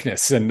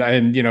quickness,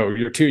 and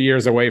you're 2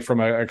 years away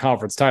from a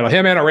conference title.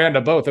 Him and Aranda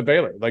both at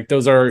Baylor. Like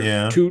those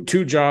are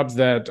two jobs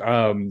that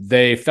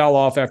they fell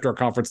off after a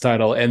conference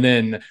title, and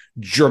then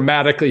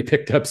dramatically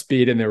picked up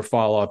speed in their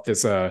fall off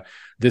this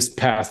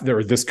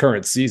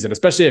current season,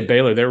 especially at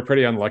Baylor. They were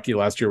pretty unlucky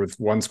last year with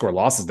 1-score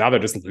losses. Now they're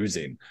just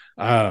losing.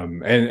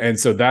 And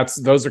so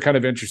those are kind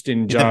of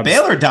interesting jobs. The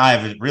Baylor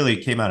dive really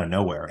came out of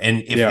nowhere.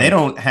 And if they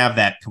don't have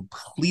that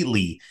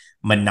completely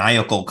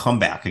maniacal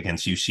comeback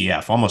against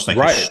UCF, almost like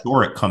a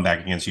historic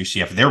comeback against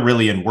UCF, they're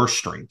really in worse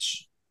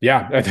straits.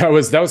 Yeah, that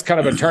was kind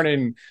of a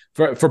turning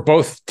for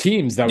both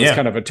teams. That was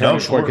kind of a turning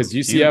point because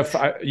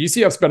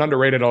UCF's been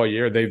underrated all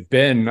year. They've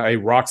been a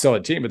rock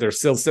solid team, but they're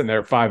still sitting there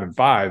at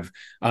 5-5.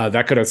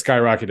 That could have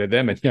skyrocketed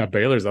them. And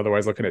Baylor's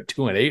otherwise looking at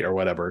 2-8 or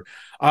whatever.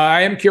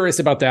 I am curious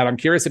about that. I'm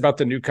curious about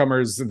the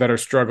newcomers that are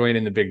struggling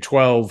in the Big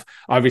 12.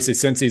 Obviously,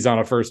 since he's on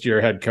a first year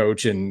head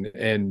coach, and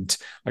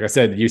like I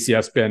said,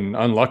 UCF's been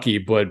unlucky,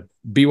 but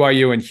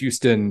BYU and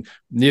Houston,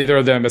 neither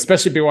of them,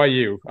 especially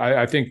BYU,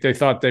 I think they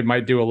thought they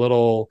might do a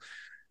little.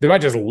 They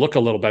might just look a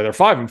little better. They're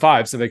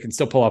 5-5, so they can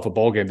still pull off a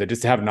bowl game. They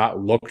just have not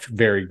looked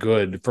very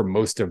good for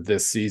most of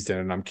this season,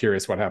 and I'm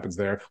curious what happens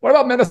there. What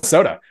about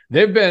Minnesota?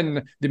 They've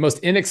been the most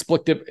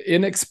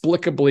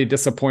inexplicably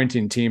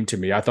disappointing team to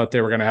me. I thought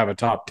they were going to have a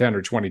top 10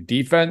 or 20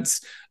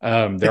 defense.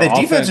 The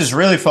defense is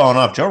really falling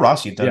off. Joe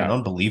Rossi done an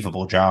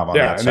unbelievable job on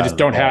that. And they just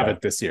don't have it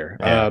this year.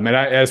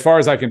 As far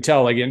as I can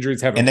tell, like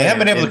injuries haven't. And they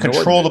haven't been able to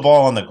control the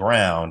ball on the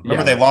ground.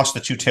 Remember, they lost the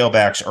two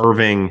tailbacks,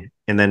 Irving,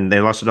 and then they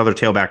lost another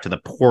tailback to the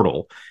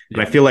portal.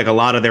 And I feel like a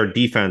lot of their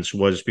defense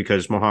was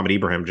because Mohamed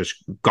Ibrahim just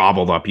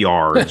gobbled up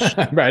yards.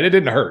 Right. It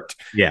didn't hurt.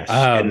 Yes.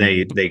 And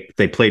they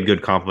played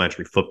good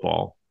complementary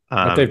football.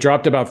 But they've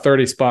dropped about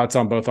 30 spots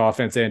on both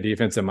offense and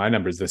defense in my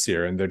numbers this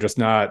year. And they're just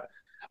not.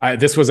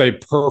 This was a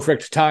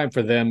perfect time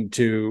for them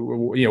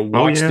to,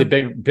 watch the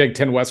Big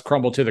Ten West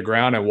crumble to the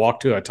ground and walk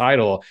to a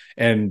title,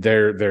 and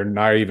they're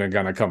not even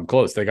going to come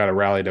close. They got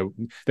to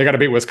they got to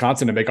beat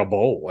Wisconsin to make a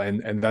bowl,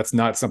 and that's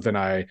not something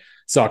I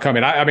saw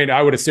coming. I mean,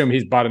 I would assume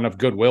he's bought enough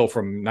goodwill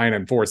from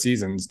 9-4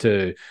 seasons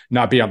to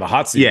not be on the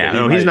hot seat.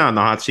 Yeah, he's not in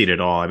the hot seat at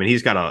all. I mean,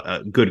 he's got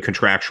a good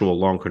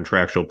long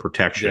contractual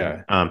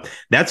protection. Yeah.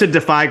 That's a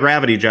defy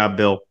gravity job,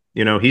 Bill.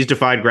 He's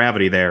defied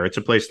gravity there. It's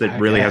a place that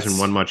really hasn't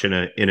won much in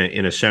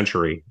a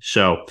century.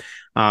 So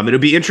it'll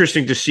be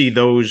interesting to see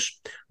those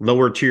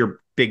lower tier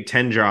Big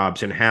Ten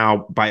jobs and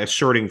how, by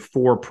asserting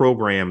 4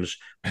 programs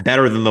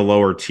better than the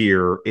lower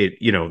tier,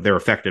 they're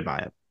affected by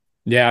it.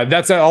 Yeah,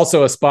 that's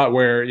also a spot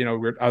where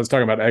I was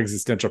talking about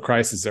existential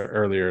crisis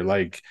earlier.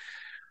 Like,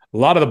 a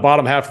lot of the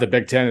bottom half of the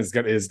Big Ten is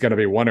going to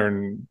be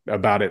wondering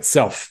about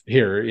itself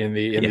here in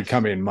the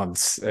coming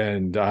months,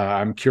 and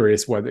I'm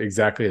curious what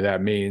exactly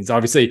that means.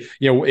 Obviously,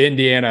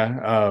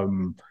 Indiana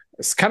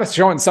is kind of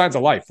showing signs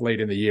of life late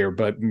in the year,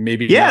 but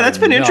maybe that's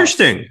been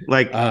interesting.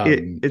 Like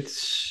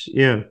it's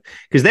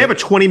because they have a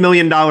 $20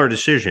 million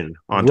decision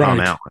on Tom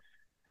Allen.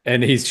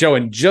 And he's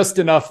showing just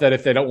enough that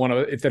if they don't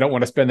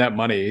want to spend that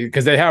money,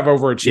 because they have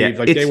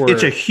overachieved,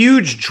 it's a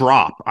huge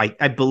drop.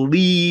 I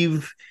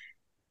believe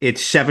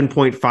it's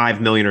 7.5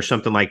 million or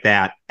something like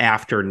that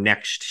after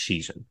next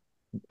season.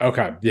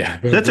 Okay. Yeah.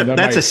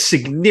 That's a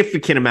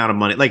significant amount of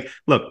money. Like,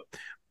 look,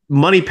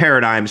 money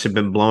paradigms have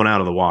been blown out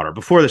of the water.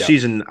 Before the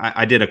season,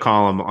 I did a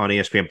column on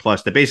ESPN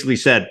Plus that basically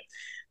said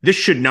this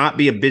should not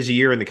be a busy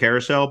year in the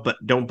carousel, but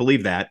don't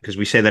believe that, because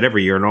we say that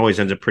every year and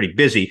always ends up pretty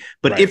busy.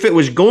 But if it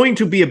was going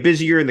to be a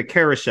busy year in the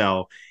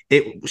carousel,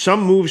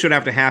 some moves would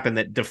have to happen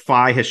that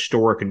defy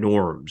historic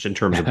norms in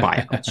terms of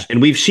buyouts. And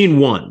we've seen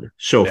one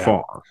so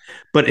far.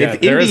 But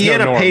if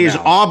Indiana pays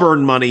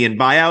Auburn money in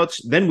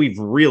buyouts, then we've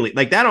really,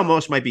 like, that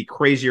almost might be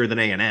crazier than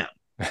A&M.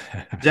 Does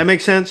that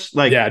make sense?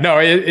 Like,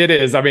 it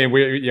is. I mean,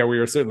 we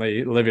are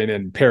certainly living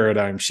in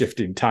paradigm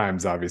shifting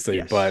times,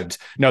 obviously. But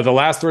no, the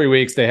last 3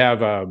 weeks they've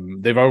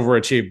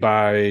overachieved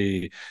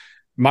by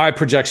my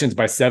projections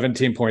by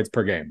 17 points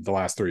per game the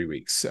last 3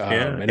 weeks.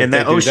 And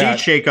that OC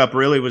shakeup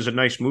really was a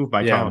nice move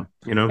by Tom.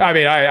 I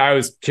mean, I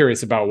was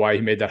curious about why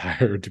he made that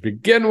hire to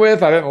begin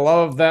with. I didn't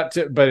love that,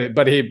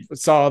 but he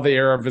saw the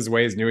error of his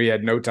ways, knew he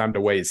had no time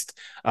to waste,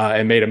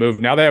 and made a move.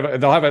 Now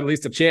they'll have at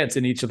least a chance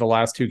in each of the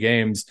last 2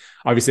 games.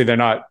 Obviously, they're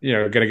not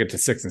going to get to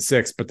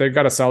 6-6, but they've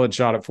got a solid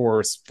shot at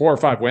 4 or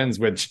 5 wins.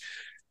 Which,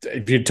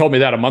 if you told me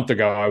that a month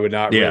ago, I would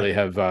not really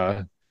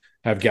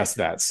have guessed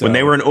that. So when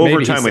they were in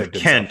overtime with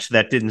Kent,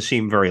 that didn't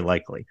seem very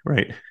likely,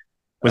 right?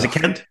 Was it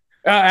Kent?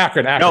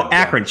 Akron. No,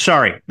 Akron.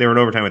 Sorry. They were in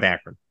overtime with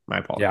Akron. My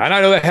apologies. Yeah, and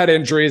I know they had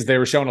injuries. They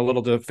were showing a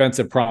little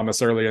defensive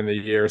promise earlier in the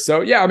year.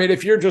 So, I mean,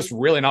 if you're just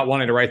really not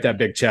wanting to write that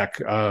big check,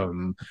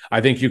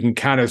 I think you can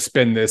kind of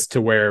spin this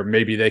to where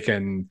maybe they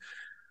can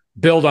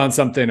build on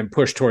something and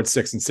push towards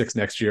 6-6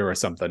 next year or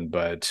something.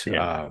 But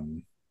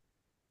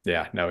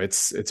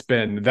it's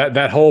been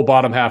that whole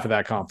bottom half of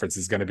that conference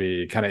is going to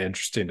be kind of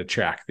interesting to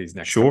track these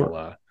next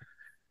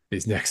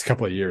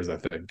couple of years, I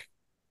think.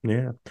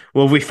 Yeah.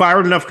 Well, have we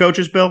fired enough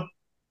coaches, Bill?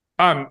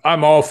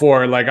 I'm all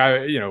for it. Like,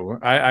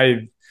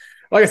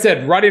 like I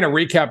said, writing a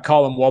recap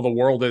column while the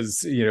world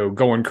is,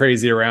 going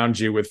crazy around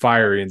you with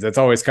firings, that's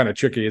always kind of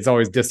tricky. It's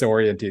always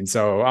disorienting.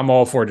 So I'm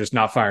all for just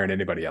not firing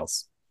anybody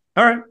else.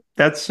 All right.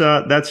 That's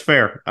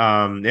fair.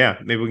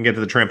 Maybe we can get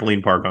to the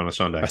trampoline park on a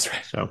Sunday. That's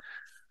right. So,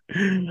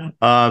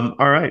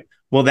 all right.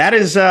 Well, that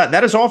is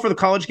all for the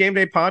College Game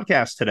Day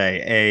podcast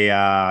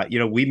today.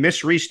 We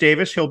miss Reese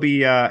Davis. He'll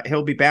be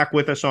back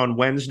with us on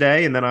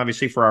Wednesday, and then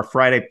obviously for our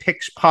Friday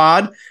picks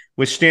pod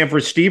with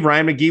Stanford Steve,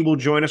 Ryan McGee will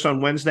join us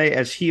on Wednesday,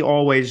 as he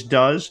always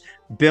does.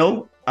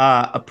 Bill,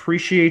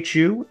 appreciate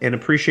you and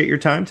appreciate your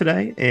time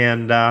today,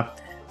 and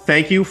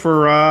thank you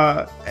for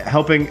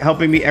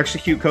helping me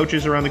execute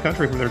coaches around the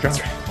country from their jobs.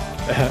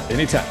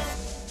 Anytime.